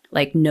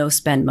 Like no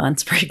spend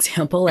months, for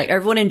example. Like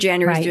everyone in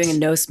January is doing a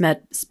no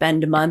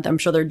spend month. I'm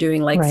sure they're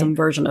doing like some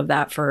version of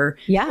that for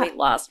weight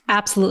loss.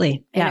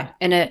 Absolutely. Yeah.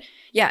 And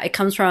it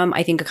comes from,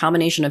 I think, a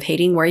combination of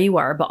hating where you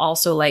are, but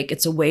also like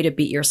it's a way to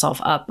beat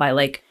yourself up by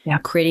like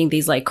creating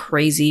these like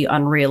crazy,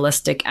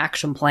 unrealistic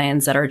action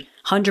plans that are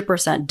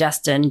 100%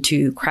 destined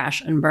to crash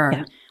and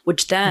burn,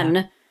 which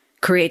then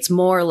creates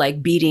more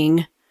like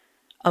beating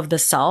of the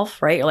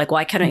self, right? You're like, well,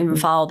 I couldn't even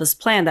follow this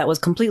plan that was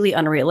completely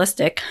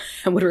unrealistic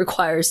and would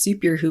require a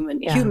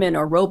human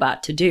or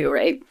robot to do,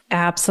 right?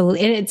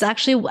 Absolutely. And it's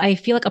actually, I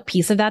feel like a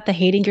piece of that, the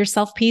hating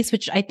yourself piece,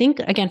 which I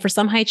think, again, for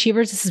some high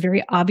achievers, this is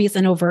very obvious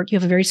and overt. You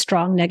have a very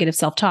strong negative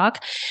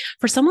self-talk.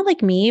 For someone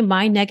like me,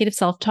 my negative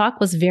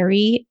self-talk was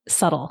very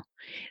subtle.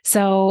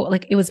 So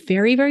like it was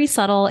very, very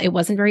subtle. It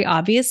wasn't very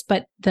obvious,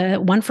 but the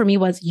one for me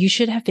was, you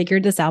should have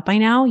figured this out by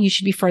now. You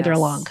should be further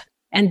along.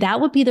 And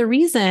that would be the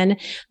reason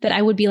that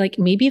I would be like,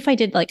 maybe if I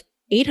did like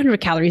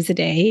 800 calories a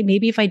day,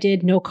 maybe if I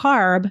did no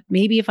carb,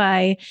 maybe if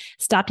I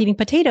stopped eating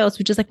potatoes,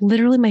 which is like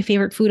literally my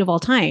favorite food of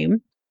all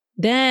time,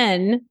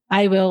 then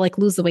I will like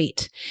lose the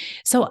weight.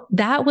 So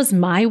that was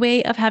my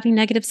way of having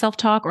negative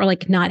self-talk, or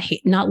like not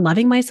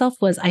loving myself,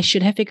 was I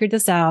should have figured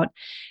this out.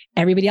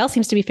 Everybody else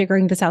seems to be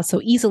figuring this out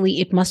so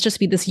easily. It must just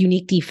be this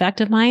unique defect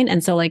of mine.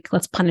 And so like,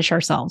 let's punish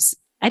ourselves.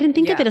 I didn't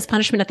think of it as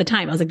punishment at the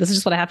time. I was like, this is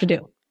just what I have to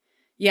do.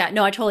 Yeah,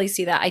 no, I totally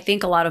see that. I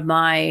think a lot of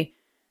my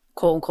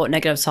quote unquote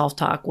negative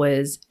self-talk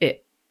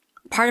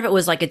part of it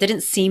was like, it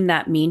didn't seem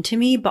that mean to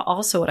me, but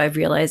also what I've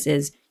realized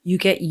is you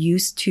get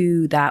used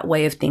to that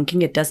way of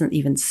thinking. It doesn't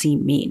even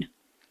seem mean.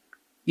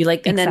 You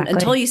like, and then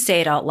until you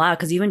say it out loud,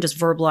 because even just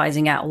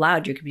verbalizing out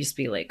loud, you could just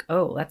be like,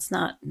 oh, that's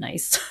not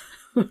nice.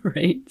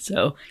 Right.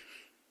 So.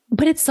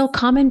 But it's so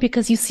common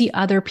because you see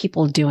other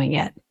people doing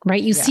it,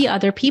 right? You see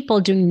other people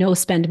doing no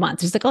spend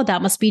months. It's like, oh,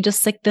 that must be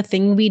just like the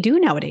thing we do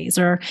nowadays.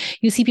 Or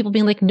you see people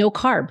being like, no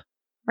carb,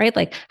 right?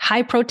 Like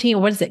high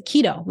protein, what is it?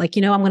 Keto. Like,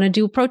 I'm going to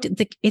do protein.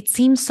 It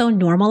seems so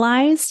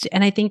normalized.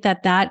 And I think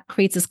that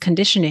creates this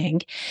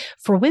conditioning.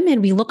 For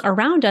women, we look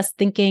around us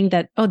thinking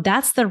that, oh,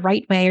 that's the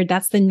right way, or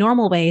that's the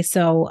normal way.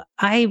 So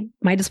I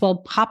might as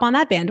well hop on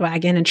that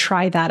bandwagon and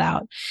try that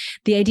out.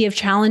 The idea of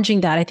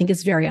challenging that, I think,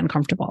 is very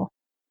uncomfortable.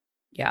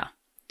 Yeah.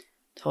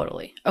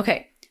 Totally.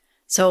 Okay.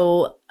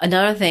 So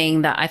another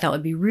thing that I thought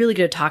would be really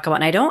good to talk about,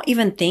 and I don't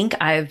even think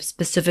I've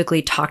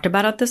specifically talked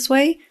about it this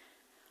way,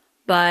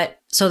 but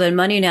so the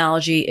money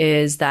analogy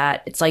is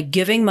that it's like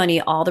giving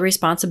money all the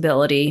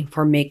responsibility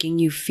for making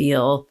you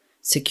feel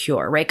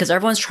secure, right? Because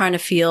everyone's trying to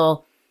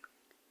feel,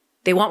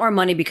 they want more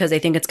money because they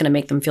think it's going to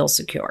make them feel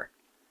secure,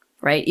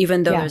 right?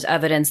 Even though there's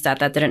evidence that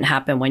didn't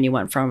happen when you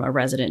went from a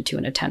resident to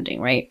an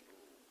attending, right?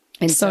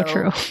 And so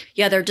true.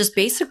 Yeah, they're just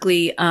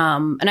basically,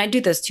 and I do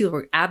this too,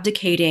 we're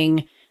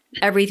abdicating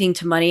everything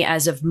to money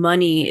as if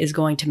money is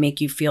going to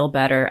make you feel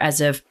better, as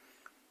if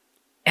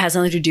it has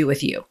nothing to do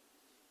with you.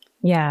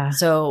 Yeah.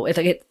 So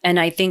and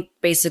I think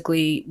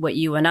basically what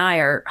you and I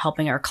are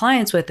helping our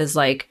clients with is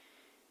like,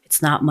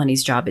 it's not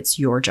money's job, it's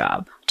your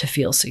job to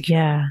feel secure.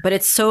 Yeah. But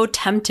it's so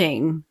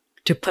tempting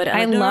to put it.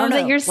 I love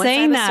that you're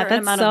saying that.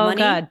 That's so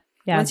good.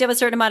 Yeah. Once you have a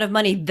certain amount of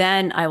money,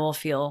 then I will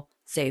feel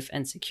safe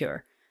and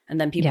secure. And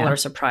then people are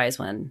surprised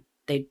when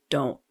they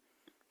don't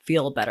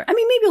feel better. I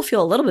mean, maybe you'll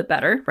feel a little bit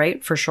better,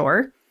 right? For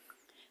sure.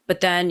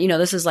 But then,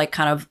 this is like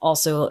kind of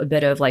also a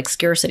bit of like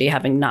scarcity,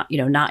 having not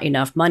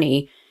enough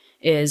money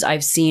is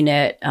I've seen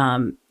it.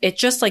 It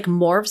just like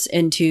morphs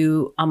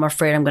into, I'm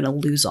afraid I'm going to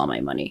lose all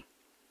my money.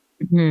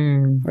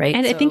 Mm-hmm. Right.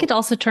 And I think it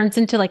also turns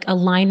into like a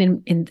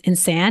line in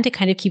sand. It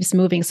kind of keeps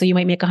moving. So you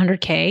might make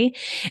 100K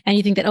and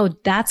you think that, oh,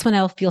 that's when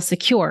I'll feel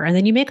secure. And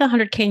then you make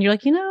 100K and you're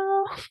like,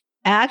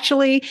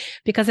 actually,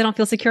 because I don't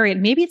feel secure yet,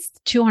 maybe it's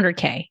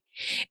 200K.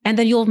 And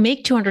then you'll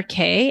make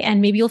 200K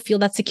and maybe you'll feel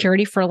that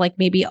security for like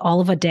maybe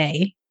all of a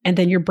day. And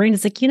then your brain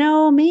is like,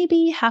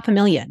 maybe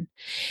 500,000.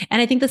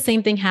 And I think the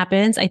same thing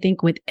happens, I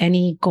think, with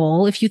any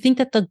goal. If you think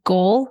that the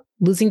goal,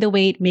 losing the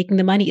weight, making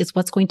the money, is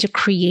what's going to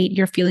create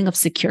your feeling of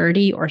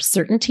security or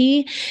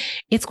certainty,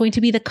 it's going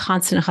to be the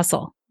constant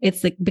hustle.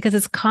 It's like, because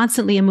it's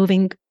constantly a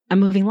moving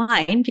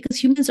line,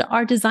 because humans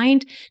are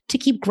designed to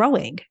keep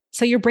growing.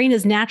 So your brain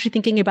is naturally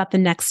thinking about the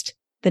next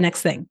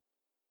thing.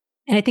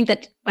 And I think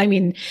that, I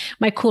mean,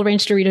 my Cool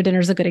Ranch Dorito dinner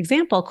is a good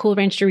example. Cool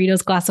Ranch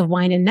Doritos, glass of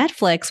wine, and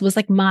Netflix was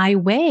like my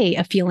way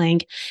of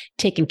feeling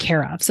taken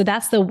care of. So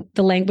that's the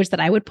language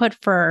that I would put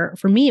for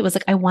me. It was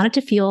like, I wanted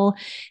to feel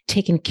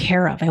taken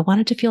care of. I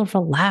wanted to feel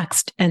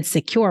relaxed and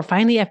secure.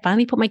 I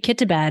finally put my kid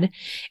to bed,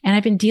 and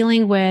I've been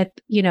dealing with,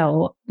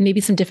 maybe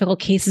some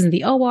difficult cases in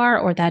the OR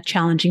or that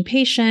challenging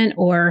patient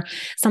or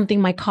something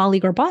my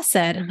colleague or boss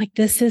said. I'm like,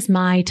 this is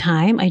my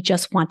time. I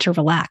just want to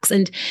relax.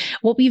 And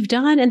what we've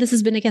done, and this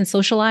has been again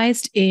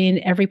socialized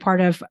in every part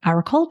of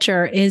our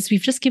culture, is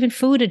we've just given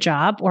food a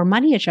job or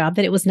money a job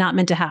that it was not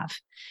meant to have.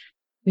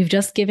 We've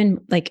just given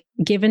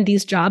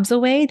these jobs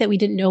away that we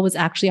didn't know was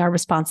actually our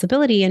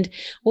responsibility. And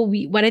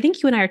what I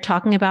think you and I are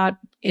talking about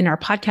in our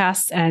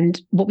podcasts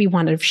and what we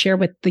want to share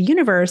with the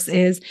universe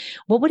is,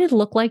 what would it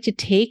look like to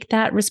take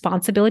that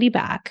responsibility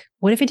back?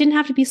 What if it didn't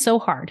have to be so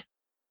hard?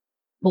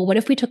 Well, what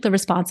if we took the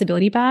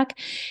responsibility back?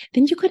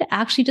 Then you could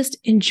actually just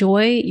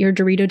enjoy your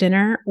Dorito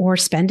dinner or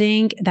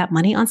spending that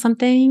money on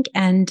something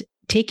and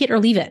take it or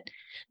leave it.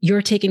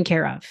 You're taken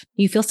care of.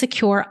 You feel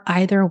secure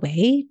either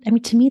way. I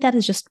mean, to me, that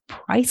is just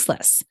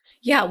priceless.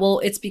 Yeah. Well,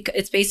 it's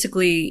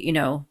basically,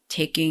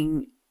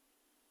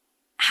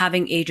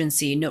 having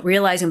agency,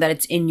 realizing that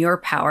it's in your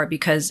power,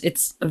 because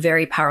it's a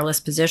very powerless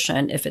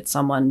position if it's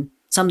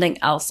something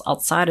else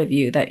outside of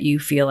you that you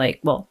feel like,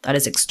 well, that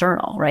is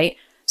external, right?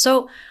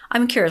 So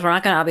I'm curious, we're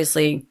not going to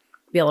obviously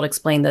be able to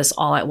explain this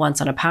all at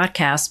once on a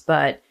podcast,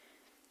 but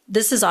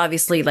this is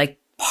obviously like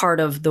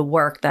part of the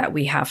work that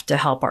we have to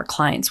help our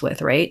clients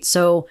with, right?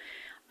 So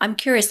I'm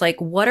curious,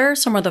 like, what are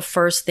some of the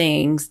first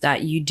things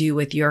that you do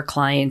with your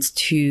clients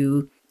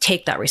to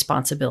take that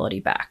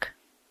responsibility back?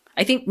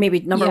 I think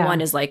maybe number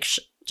one is like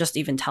just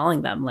even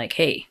telling them like,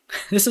 hey,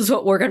 this is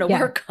what we're going to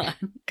work on.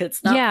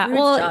 It's not food's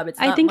job. It's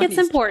not I think it's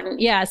money's important.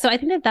 Yeah. So I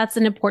think that that's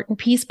an important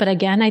piece. But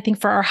again, I think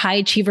for our high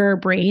achiever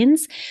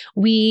brains,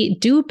 we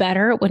do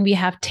better when we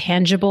have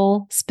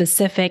tangible,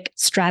 specific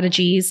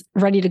strategies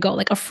ready to go,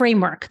 like a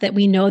framework that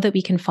we know that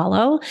we can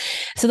follow.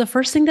 So the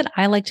first thing that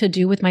I like to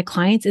do with my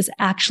clients is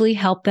actually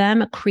help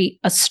them create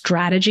a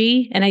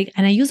strategy. And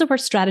I use the word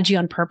strategy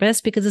on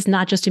purpose because it's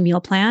not just a meal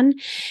plan.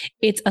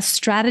 It's a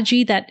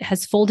strategy that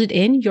has folded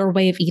in your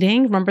way of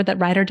eating. Remember that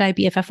ride or die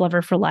BFF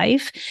lover for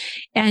life,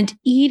 and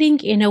eating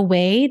in a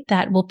way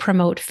that will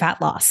promote fat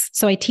loss.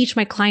 So I teach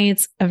my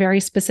clients a very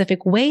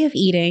specific way of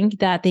eating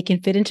that they can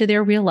fit into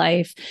their real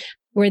life,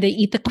 where they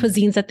eat the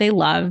cuisines that they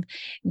love,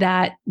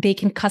 that they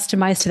can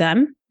customize to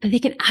them, that they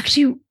can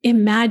actually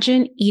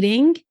imagine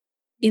eating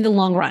in the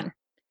long run.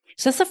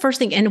 So that's the first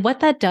thing. And what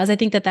that does, I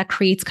think that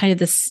creates kind of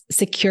this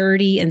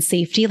security and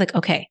safety. Like,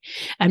 okay,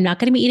 I'm not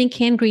going to be eating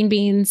canned green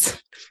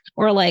beans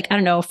or like, I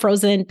don't know,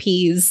 frozen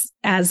peas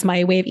as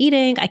my way of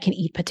eating. I can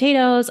eat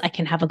potatoes. I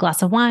can have a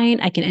glass of wine.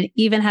 I can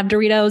even have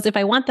Doritos if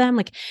I want them.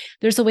 Like,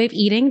 there's a way of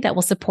eating that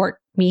will support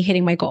me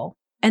hitting my goal.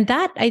 And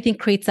that, I think,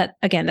 creates that,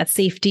 again, that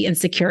safety and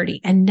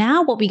security. And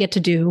now what we get to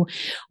do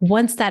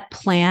once that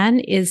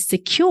plan is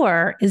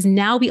secure is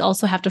now we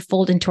also have to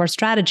fold into our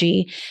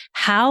strategy.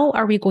 How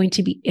are we going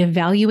to be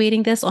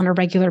evaluating this on a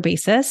regular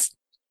basis?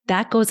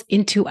 That goes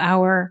into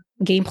our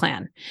game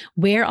plan.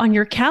 Where on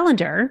your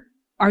calendar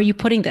are you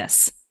putting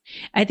this?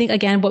 I think,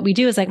 again, what we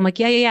do is like, I'm like,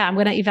 yeah, I'm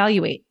going to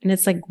evaluate. And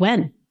it's like,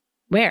 when,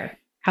 where,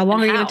 how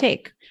long are you going to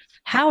take?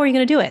 How are you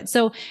going to do it?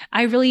 So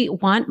I really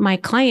want my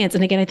clients,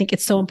 and again, I think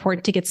it's so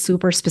important to get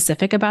super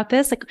specific about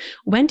this. Like,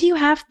 when do you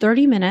have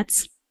 30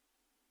 minutes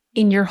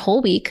in your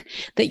whole week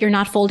that you're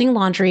not folding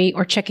laundry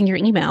or checking your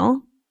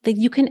email that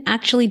you can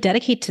actually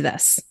dedicate to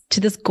this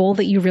goal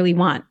that you really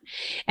want,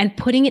 and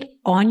putting it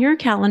on your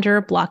calendar,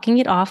 blocking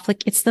it off?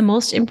 Like, it's the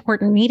most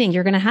important meeting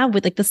you're going to have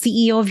with like the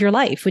CEO of your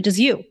life, which is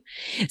you.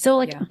 So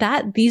like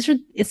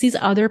it's these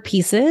other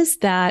pieces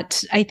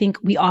that I think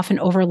we often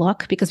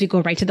overlook because we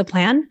go right to the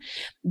plan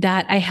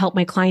that I help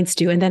my clients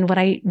do. And then what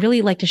I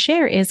really like to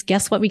share is,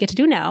 guess what we get to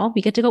do now?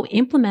 We get to go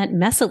implement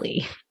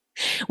messily,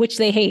 which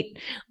they hate,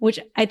 which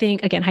I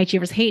think, again, high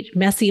achievers hate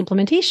messy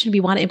implementation. We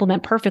want to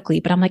implement perfectly,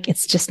 but I'm like,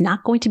 it's just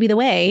not going to be the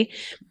way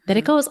that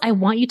it goes. I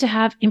want you to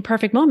have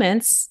imperfect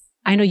moments.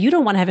 I know you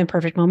don't want to have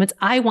imperfect moments.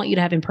 I want you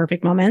to have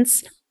imperfect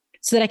moments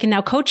so that I can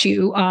now coach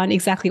you on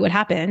exactly what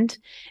happened,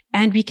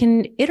 and we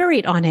can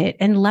iterate on it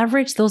and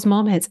leverage those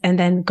moments and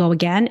then go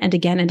again and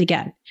again and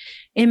again.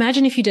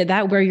 Imagine if you did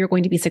that, where you're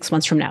going to be 6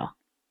 months from now.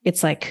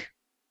 It's like,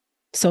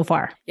 so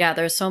far. Yeah,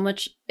 there's so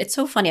much. It's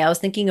so funny. I was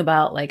thinking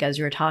about, like, as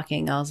you were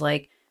talking, I was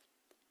like,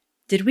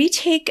 did we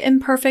take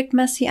imperfect,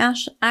 messy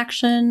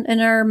action in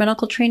our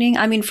medical training?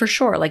 I mean, for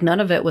sure. Like, none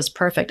of it was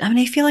perfect. I mean,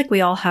 I feel like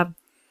we all had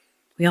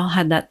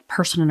that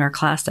person in our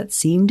class that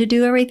seemed to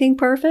do everything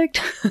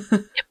perfect.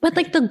 But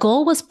like, the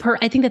goal was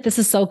I think that this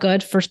is so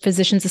good for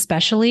physicians,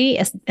 especially.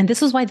 And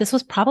this is why this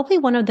was probably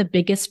one of the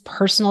biggest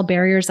personal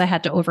barriers I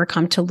had to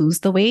overcome to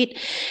lose the weight,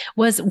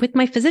 was with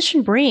my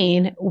physician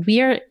brain.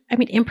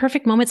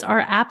 Imperfect moments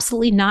are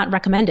absolutely not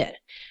recommended.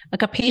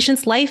 Like, a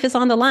patient's life is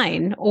on the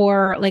line,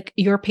 or like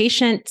your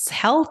patient's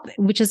health,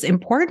 which is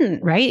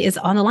important, right, is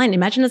on the line.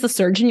 Imagine as a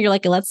surgeon, you're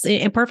like, let's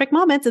imperfect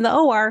moments in the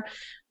OR.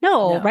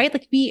 No, No. right?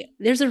 Like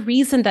there's a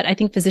reason that I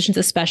think physicians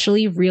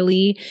especially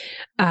really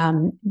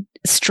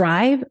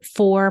strive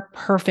for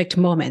perfect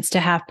moments, to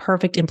have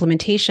perfect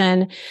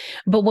implementation.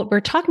 But what we're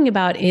talking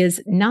about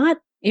is not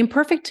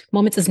imperfect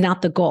moments is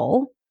not the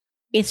goal.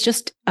 It's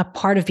just a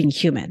part of being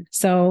human.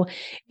 So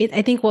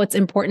I think what's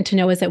important to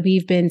know is that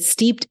we've been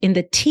steeped in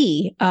the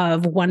tea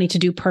of wanting to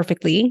do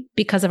perfectly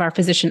because of our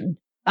physician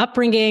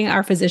upbringing,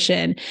 our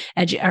physician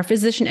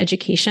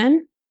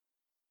education.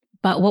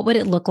 But what would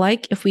it look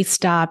like if we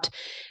stopped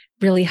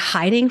really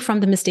hiding from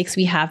the mistakes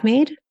we have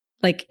made?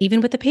 Like even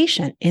with the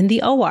patient in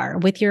the OR,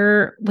 with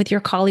your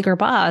colleague or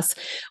boss,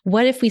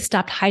 what if we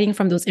stopped hiding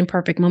from those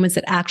imperfect moments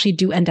that actually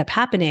do end up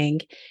happening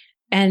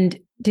and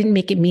didn't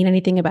make it mean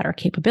anything about our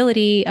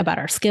capability, about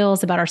our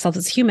skills, about ourselves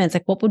as humans?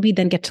 Like what would we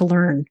then get to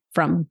learn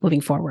from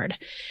moving forward?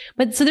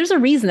 But so there's a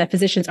reason that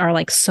physicians are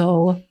like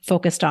so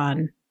focused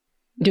on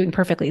doing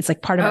perfectly. It's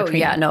like part of our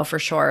training. Yeah, no, for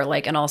sure.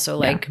 Like, and also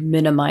like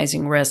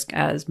minimizing risk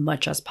as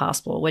much as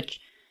possible, which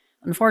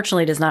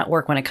unfortunately does not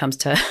work when it comes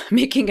to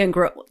making and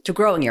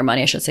growing your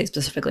money, I should say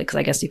specifically, because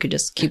I guess you could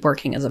just keep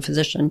working as a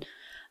physician.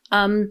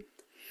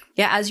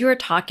 As you were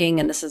talking,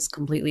 and this is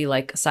completely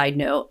like a side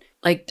note,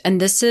 like, and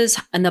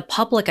the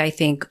public, I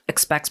think,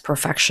 expects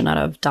perfection out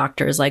of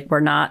doctors. Like we're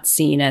not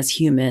seen as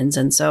humans.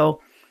 And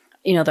so,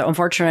 the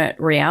unfortunate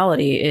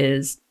reality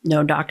is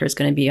no doctor is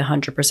going to be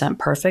 100%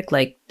 perfect.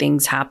 Like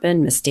things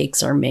happen,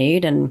 mistakes are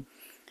made. And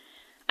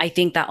I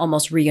think that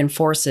almost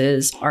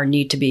reinforces our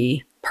need to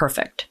be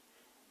perfect.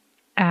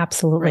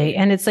 Absolutely. Right.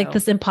 And it's like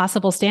this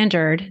impossible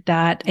standard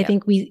that I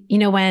think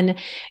when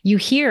you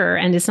hear,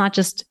 and it's not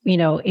just, in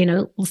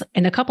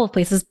a couple of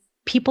places,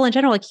 people in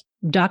general, like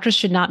doctors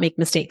should not make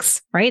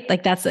mistakes, right?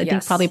 Like that's, I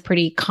think, probably a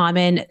pretty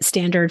common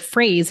standard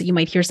phrase that you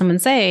might hear someone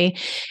say.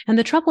 And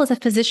the trouble is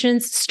that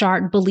physicians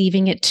start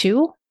believing it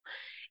too,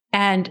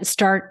 and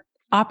start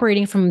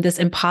operating from this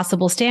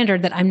impossible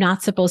standard that I'm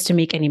not supposed to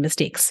make any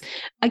mistakes.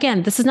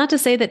 Again, this is not to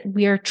say that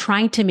we are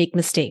trying to make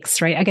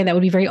mistakes, right? Again, that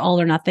would be very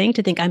all or nothing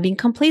to think I'm being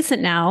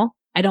complacent now.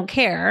 I don't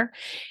care.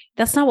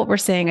 That's not what we're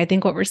saying. I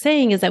think what we're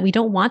saying is that we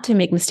don't want to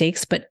make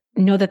mistakes, but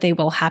know that they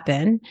will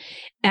happen.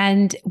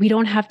 And we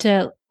don't have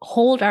to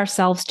hold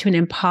ourselves to an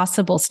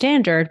impossible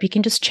standard. We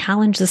can just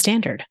challenge the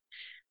standard.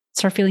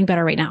 Start feeling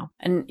better right now.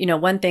 And,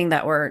 one thing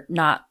that we're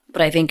not,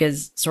 but I think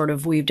is sort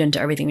of weaved into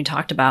everything we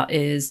talked about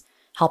is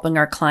helping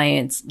our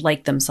clients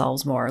like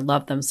themselves more,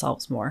 love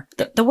themselves more.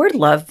 The word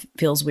love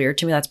feels weird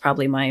to me. That's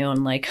probably my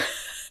own, like,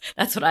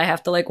 that's what I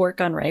have to like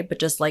work on, right? But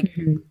just like,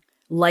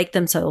 like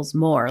themselves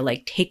more,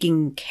 like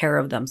taking care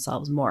of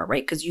themselves more,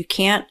 right? Because you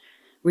can't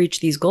reach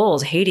these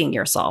goals hating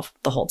yourself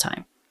the whole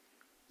time.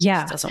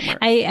 Yeah. It just doesn't work.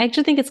 I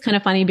actually think it's kind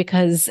of funny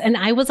because, and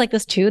I was like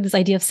this too, this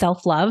idea of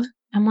self-love.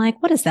 I'm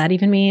like, what does that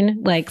even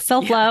mean? Like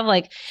self-love,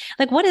 like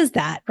what is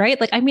that? Right?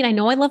 Like, I mean, I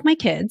know I love my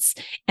kids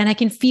and I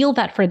can feel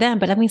that for them,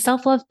 but I mean,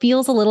 self-love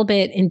feels a little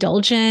bit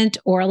indulgent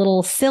or a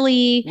little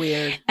silly.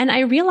 Weird. And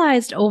I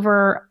realized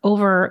over,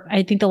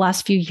 I think the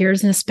last few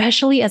years, and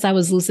especially as I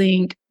was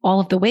losing all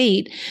of the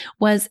weight,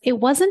 it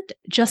wasn't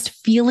just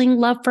feeling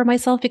love for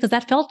myself, because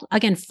that felt,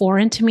 again,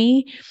 foreign to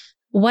me.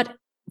 What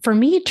for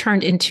me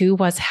turned into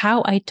was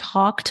how I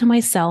talk to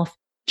myself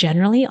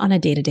generally on a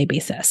day-to-day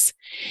basis.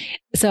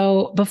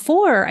 So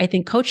before, I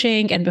think,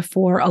 coaching and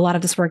before a lot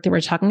of this work that we're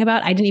talking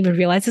about, I didn't even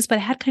realize this, but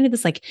I had kind of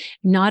this like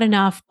not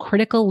enough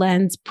critical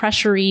lens,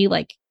 pressurey,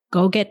 like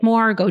go get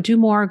more, go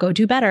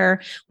do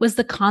better, was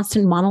the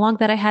constant monologue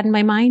that I had in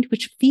my mind,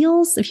 which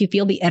feels, if you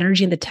feel the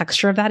energy and the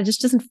texture of that, it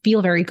just doesn't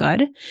feel very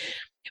good.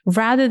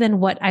 Rather than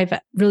what I've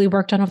really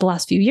worked on over the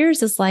last few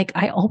years is like,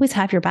 I always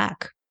have your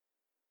back.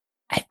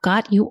 I've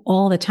got you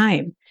all the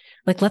time.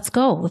 Like, let's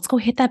go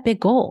hit that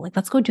big goal. Like,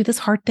 let's go do this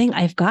hard thing.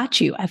 I've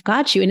got you.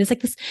 And it's like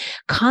this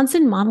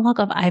constant monologue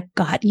of I've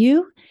got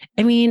you.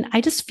 I mean,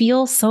 I just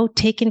feel so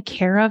taken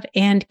care of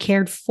and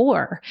cared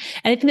for.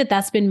 And I think that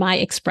that's been my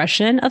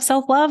expression of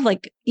self-love.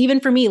 Like, even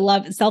for me,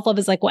 self-love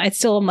is like, well, I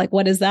still am like,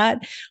 what is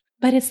that?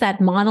 But it's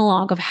that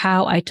monologue of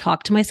how I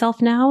talk to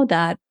myself now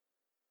that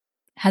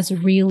has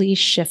really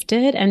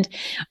shifted. And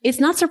it's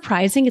not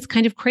surprising. It's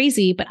kind of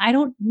crazy, but I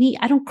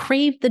don't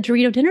crave the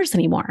Dorito dinners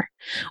anymore.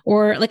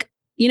 Or like,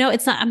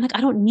 I'm like,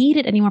 I don't need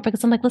it anymore,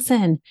 because I'm like,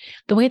 listen,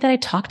 the way that I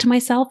talk to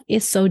myself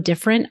is so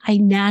different. I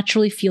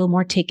naturally feel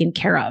more taken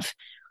care of.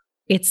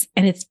 It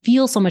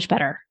feels so much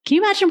better. Can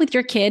you imagine with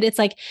your kid? It's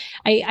like,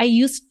 I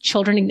use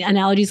children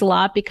analogies a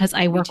lot because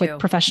I work with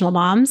professional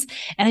moms.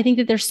 And I think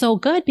that they're so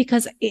good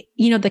because,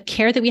 the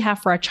care that we have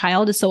for our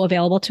child is so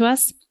available to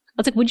us.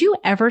 It's like, would you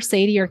ever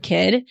say to your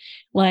kid,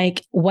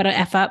 like, what a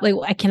F up? Like,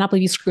 I cannot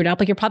believe you screwed up.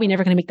 Like, you're probably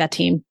never going to make that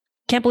team.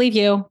 Can't believe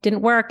you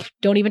didn't work.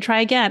 Don't even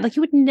try again. Like,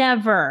 you would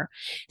never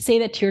say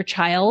that to your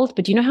child.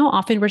 But do you know how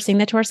often we're saying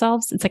that to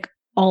ourselves? It's like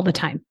all the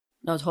time.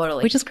 No,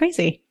 totally. Which is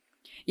crazy.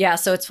 Yeah.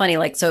 So it's funny.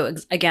 Like, so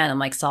again, I'm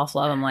like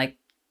self-love. I'm like,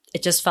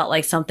 it just felt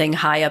like something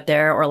high up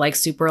there, or like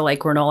super like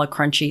granola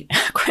crunchy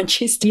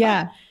stuff.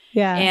 Yeah.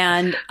 Yeah.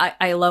 And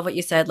I love what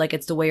you said. Like,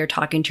 it's the way you're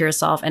talking to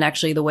yourself. And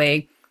actually the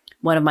way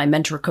one of my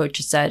mentor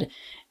coaches said,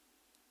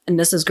 and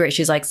this is great.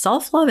 She's like,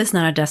 self-love is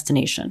not a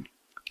destination.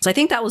 So I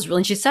think that was really,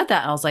 and she said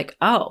that, and I was like,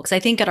 oh, because I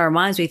think in our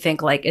minds, we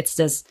think like it's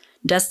this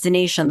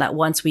destination that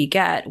once we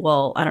get,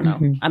 well, I don't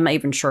know, I'm not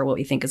even sure what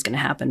we think is going to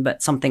happen,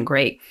 but something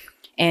great.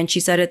 And she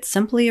said it's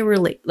simply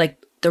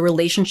like the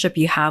relationship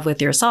you have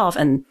with yourself.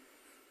 And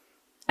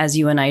as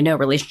you and I know,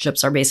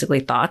 relationships are basically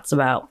thoughts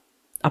about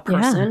a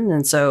person. Yeah.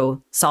 And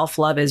so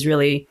self-love is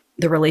really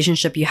the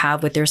relationship you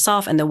have with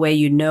yourself. And the way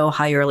you know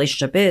how your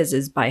relationship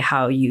is by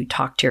how you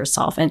talk to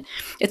yourself. And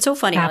it's so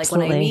funny.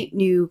 Absolutely. Like when I meet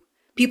new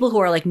people who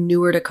are like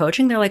newer to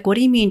coaching, they're like, what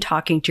do you mean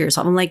talking to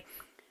yourself? I'm like,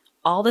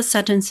 all the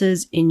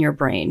sentences in your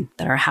brain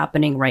that are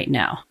happening right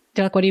now.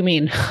 They're like, what do you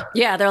mean?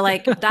 Yeah, they're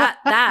like, that's.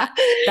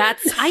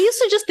 I used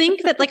to just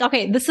think that like,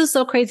 okay, this is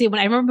so crazy. When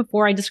I remember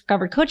before I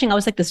discovered coaching, I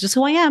was like, this is just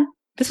who I am.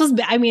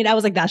 I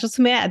was like, that's just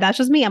me. That's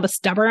just me. I'm a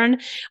stubborn.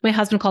 My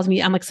husband calls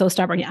me, I'm like so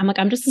stubborn. I'm like,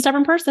 I'm just a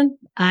stubborn person.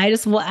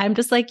 I'm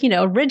just like,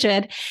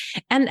 rigid.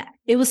 And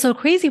it was so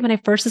crazy when I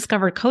first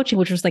discovered coaching,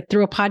 which was like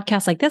through a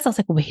podcast like this. I was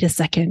like, wait a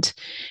second,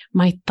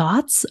 my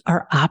thoughts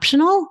are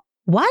optional.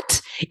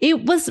 What?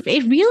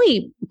 It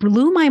really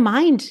blew my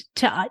mind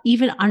to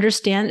even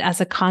understand as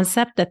a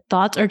concept that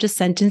thoughts are just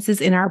sentences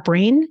in our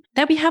brain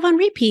that we have on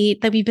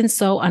repeat that we've been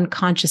so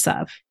unconscious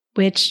of,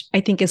 which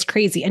I think is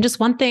crazy. And just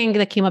one thing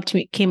that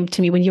came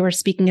to me when you were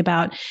speaking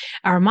about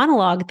our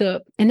monologue,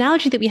 the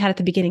analogy that we had at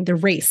the beginning, the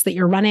race that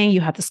you're running,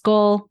 you have this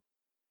goal.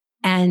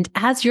 And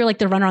as you're like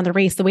the runner on the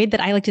race, the way that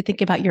I like to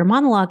think about your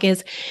monologue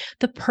is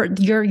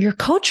your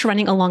coach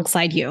running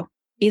alongside you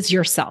is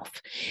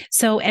yourself.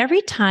 So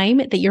every time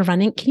that you're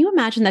running, can you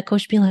imagine that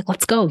coach being like,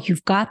 let's go,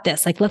 you've got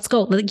this. Like, let's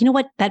go. Like, you know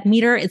what? That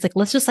meter is like,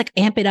 let's just like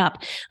amp it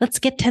up. Let's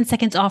get 10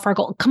 seconds off our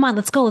goal. Come on,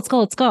 let's go.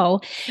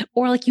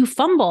 Or like you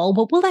fumble.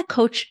 What will that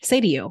coach say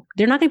to you?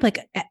 They're not going to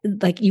be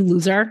like, you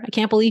loser. I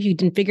can't believe you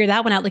didn't figure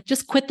that one out. Like,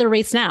 just quit the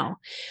race now.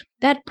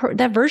 That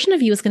version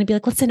of you is going to be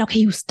like, listen, okay,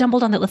 you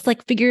stumbled on that. Let's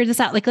like figure this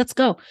out. Like, let's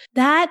go.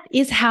 That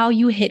is how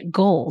you hit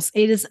goals.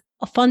 It is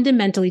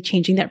fundamentally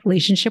changing that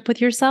relationship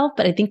with yourself.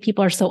 But I think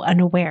people are so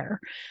unaware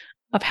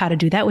of how to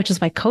do that, which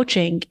is why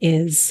coaching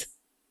is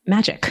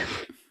magic.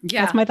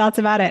 Yeah. That's my thoughts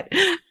about it.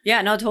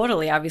 Yeah, no,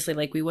 totally. Obviously,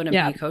 like we wouldn't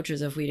be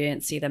coaches if we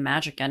didn't see the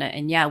magic in it.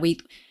 And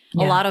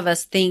a lot of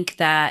us think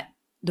that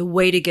the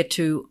way to get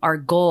to our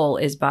goal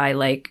is by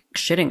like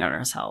shitting on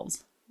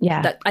ourselves.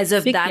 Yeah. As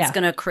if that's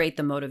going to create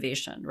the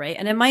motivation, right?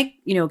 And it might,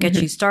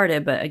 get you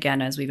started. But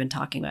again, as we've been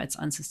talking about, it's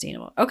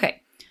unsustainable.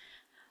 Okay.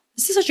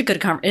 This is such a good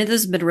conversation.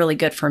 This has been really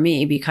good for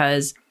me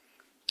because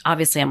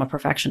obviously I'm a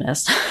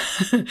perfectionist.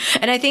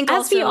 And I think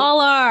as we all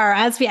are,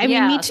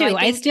 me too. So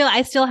I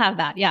still have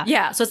that. Yeah.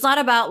 Yeah. So it's not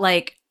about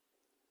like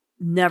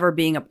never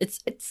being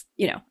it's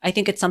I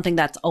think it's something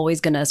that's always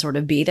going to sort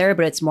of be there,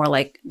 but it's more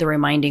like the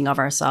reminding of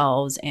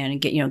ourselves and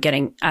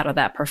getting out of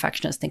that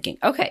perfectionist thinking.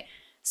 Okay.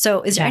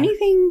 So is there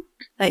anything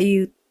that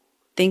you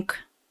think?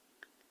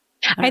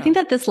 I think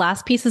that this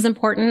last piece is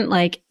important.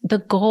 Like the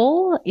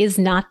goal is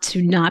not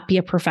to not be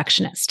a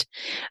perfectionist.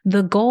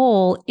 The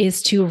goal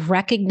is to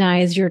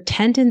recognize your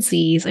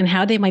tendencies and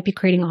how they might be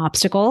creating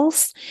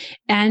obstacles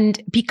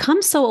and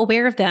become so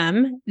aware of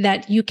them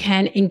that you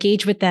can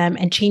engage with them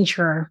and change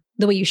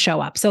the way you show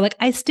up. So like,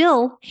 I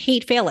still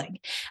hate failing.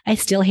 I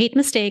still hate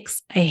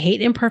mistakes. I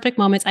hate imperfect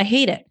moments. I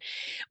hate it.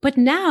 But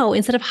now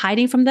instead of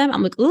hiding from them,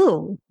 I'm like,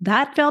 ooh,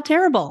 that felt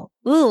terrible.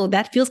 Ooh,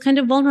 that feels kind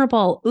of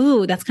vulnerable.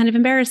 Ooh, that's kind of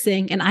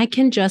embarrassing. And I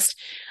can just,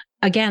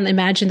 again,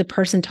 imagine the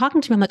person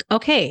talking to me. I'm like,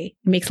 okay,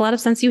 it makes a lot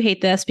of sense. You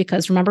hate this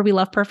because remember, we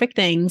love perfect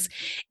things.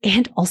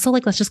 And also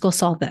like, let's just go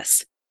solve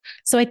this.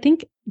 So I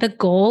think the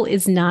goal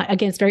is not,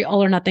 again, it's very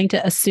all or nothing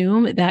to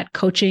assume that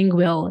coaching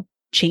will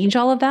change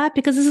all of that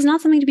because this is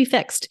not something to be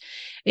fixed.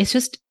 It's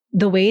just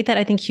the way that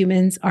I think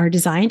humans are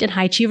designed, and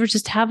high achievers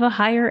just have a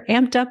higher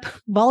amped up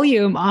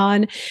volume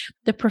on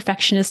the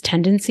perfectionist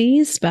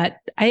tendencies. But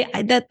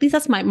at least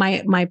that's my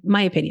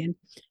opinion.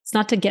 It's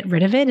not to get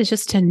rid of it. It's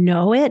just to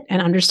know it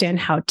and understand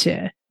how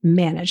to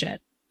manage it.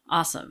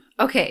 Awesome.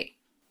 Okay.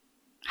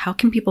 How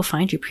can people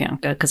find you,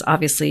 Priyanka? Because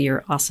obviously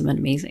you're awesome and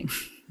amazing.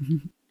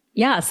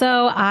 Yeah.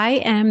 So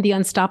I am the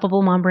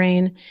Unstoppable Mom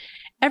Brain.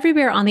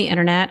 Everywhere on the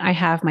internet, I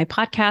have my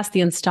podcast,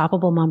 the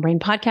Unstoppable Mom Brain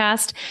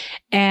podcast,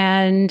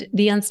 and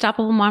the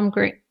Unstoppable Mom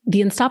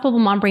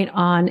Brain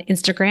on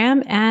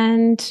Instagram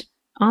and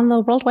on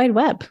the World Wide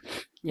Web,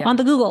 on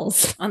the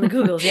Googles. On the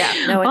Googles, yeah.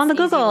 No, it's on the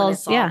Googles,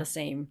 it's all the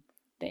same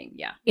thing,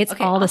 yeah. It's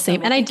all the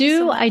same. Well, and I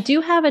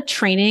do have a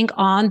training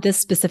on this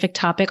specific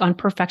topic on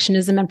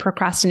perfectionism and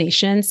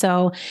procrastination.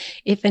 So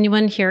if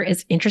anyone here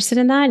is interested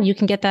in that, you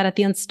can get that at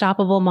the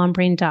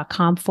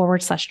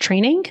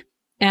unstoppablemombrain.com/training.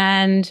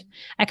 And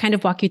I kind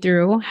of walk you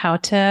through how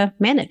to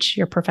manage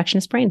your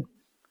perfectionist brain.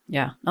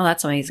 Yeah. Oh,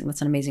 that's amazing.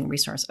 That's an amazing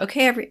resource.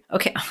 Okay,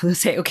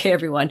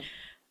 everyone.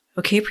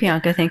 Okay,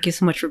 Priyanka, thank you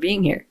so much for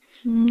being here.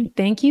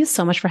 Thank you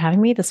so much for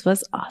having me. This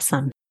was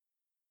awesome.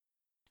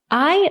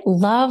 I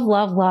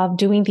love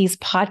doing these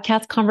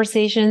podcast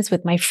conversations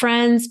with my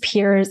friends,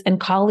 peers,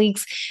 and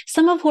colleagues,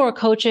 some of who are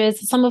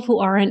coaches, some of who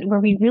aren't, where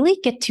we really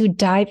get to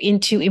dive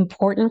into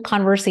important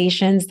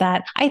conversations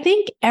that I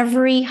think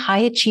every high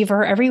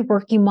achiever, every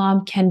working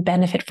mom can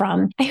benefit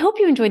from. I hope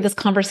you enjoyed this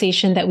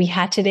conversation that we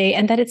had today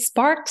and that it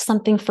sparked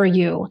something for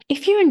you.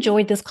 If you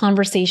enjoyed this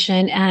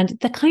conversation and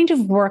the kind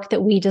of work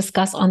that we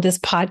discuss on this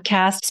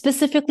podcast,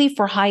 specifically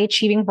for high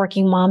achieving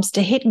working moms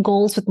to hit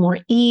goals with more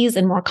ease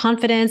and more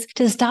confidence,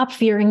 to stop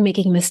fearing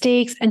making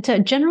mistakes, and to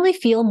generally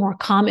feel more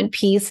calm and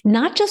peace,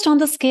 not just on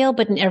the scale,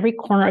 but in every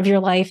corner of your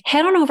life,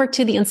 head on over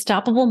to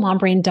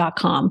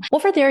theunstoppablemombrain.com.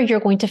 Over there, you're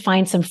going to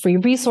find some free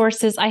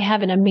resources. I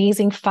have an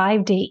amazing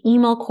 5-day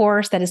email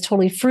course that is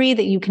totally free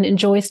that you can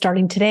enjoy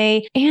starting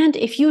today. And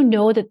if you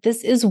know that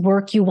this is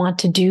work you want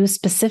to do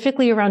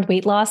specifically around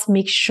weight loss,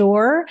 make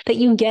sure that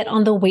you get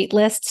on the wait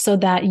list so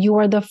that you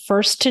are the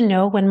first to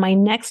know when my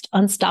next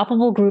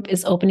Unstoppable group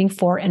is opening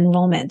for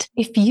enrollment.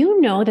 If you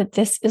know that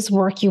this is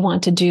work you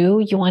want to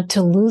do, you want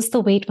to lose the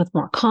weight with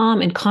more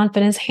calm and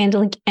confidence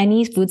handling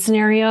any food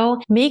scenario,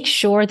 make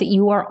sure that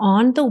you are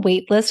on the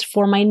wait list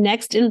for my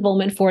next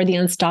enrollment for the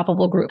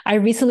Unstoppable group. I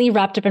recently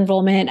wrapped up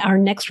enrollment. Our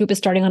next group is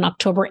starting on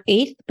October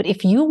 8th. But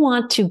if you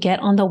want to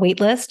get on the wait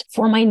list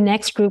for my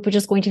next group, which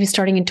is going to be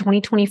starting in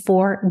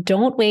 2024,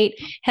 don't wait.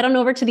 Head on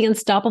over to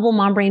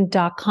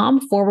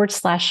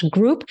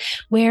theunstoppablemombrain.com/group,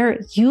 where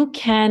you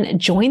can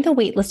join the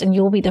wait list and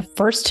you'll be the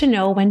first to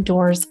know when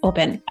doors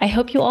open. I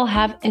hope you all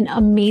have an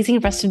amazing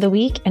rest of the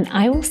week, and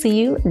I will see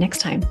you next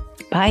time.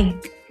 Bye.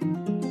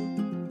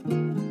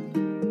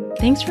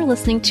 Thanks for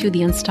listening to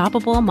the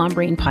Unstoppable Mom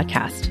Brain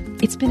podcast.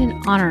 It's been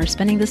an honor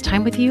spending this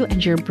time with you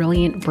and your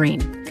brilliant brain.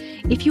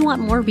 If you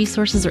want more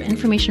resources or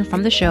information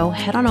from the show,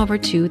 head on over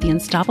to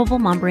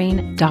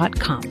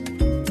theunstoppablemombrain.com.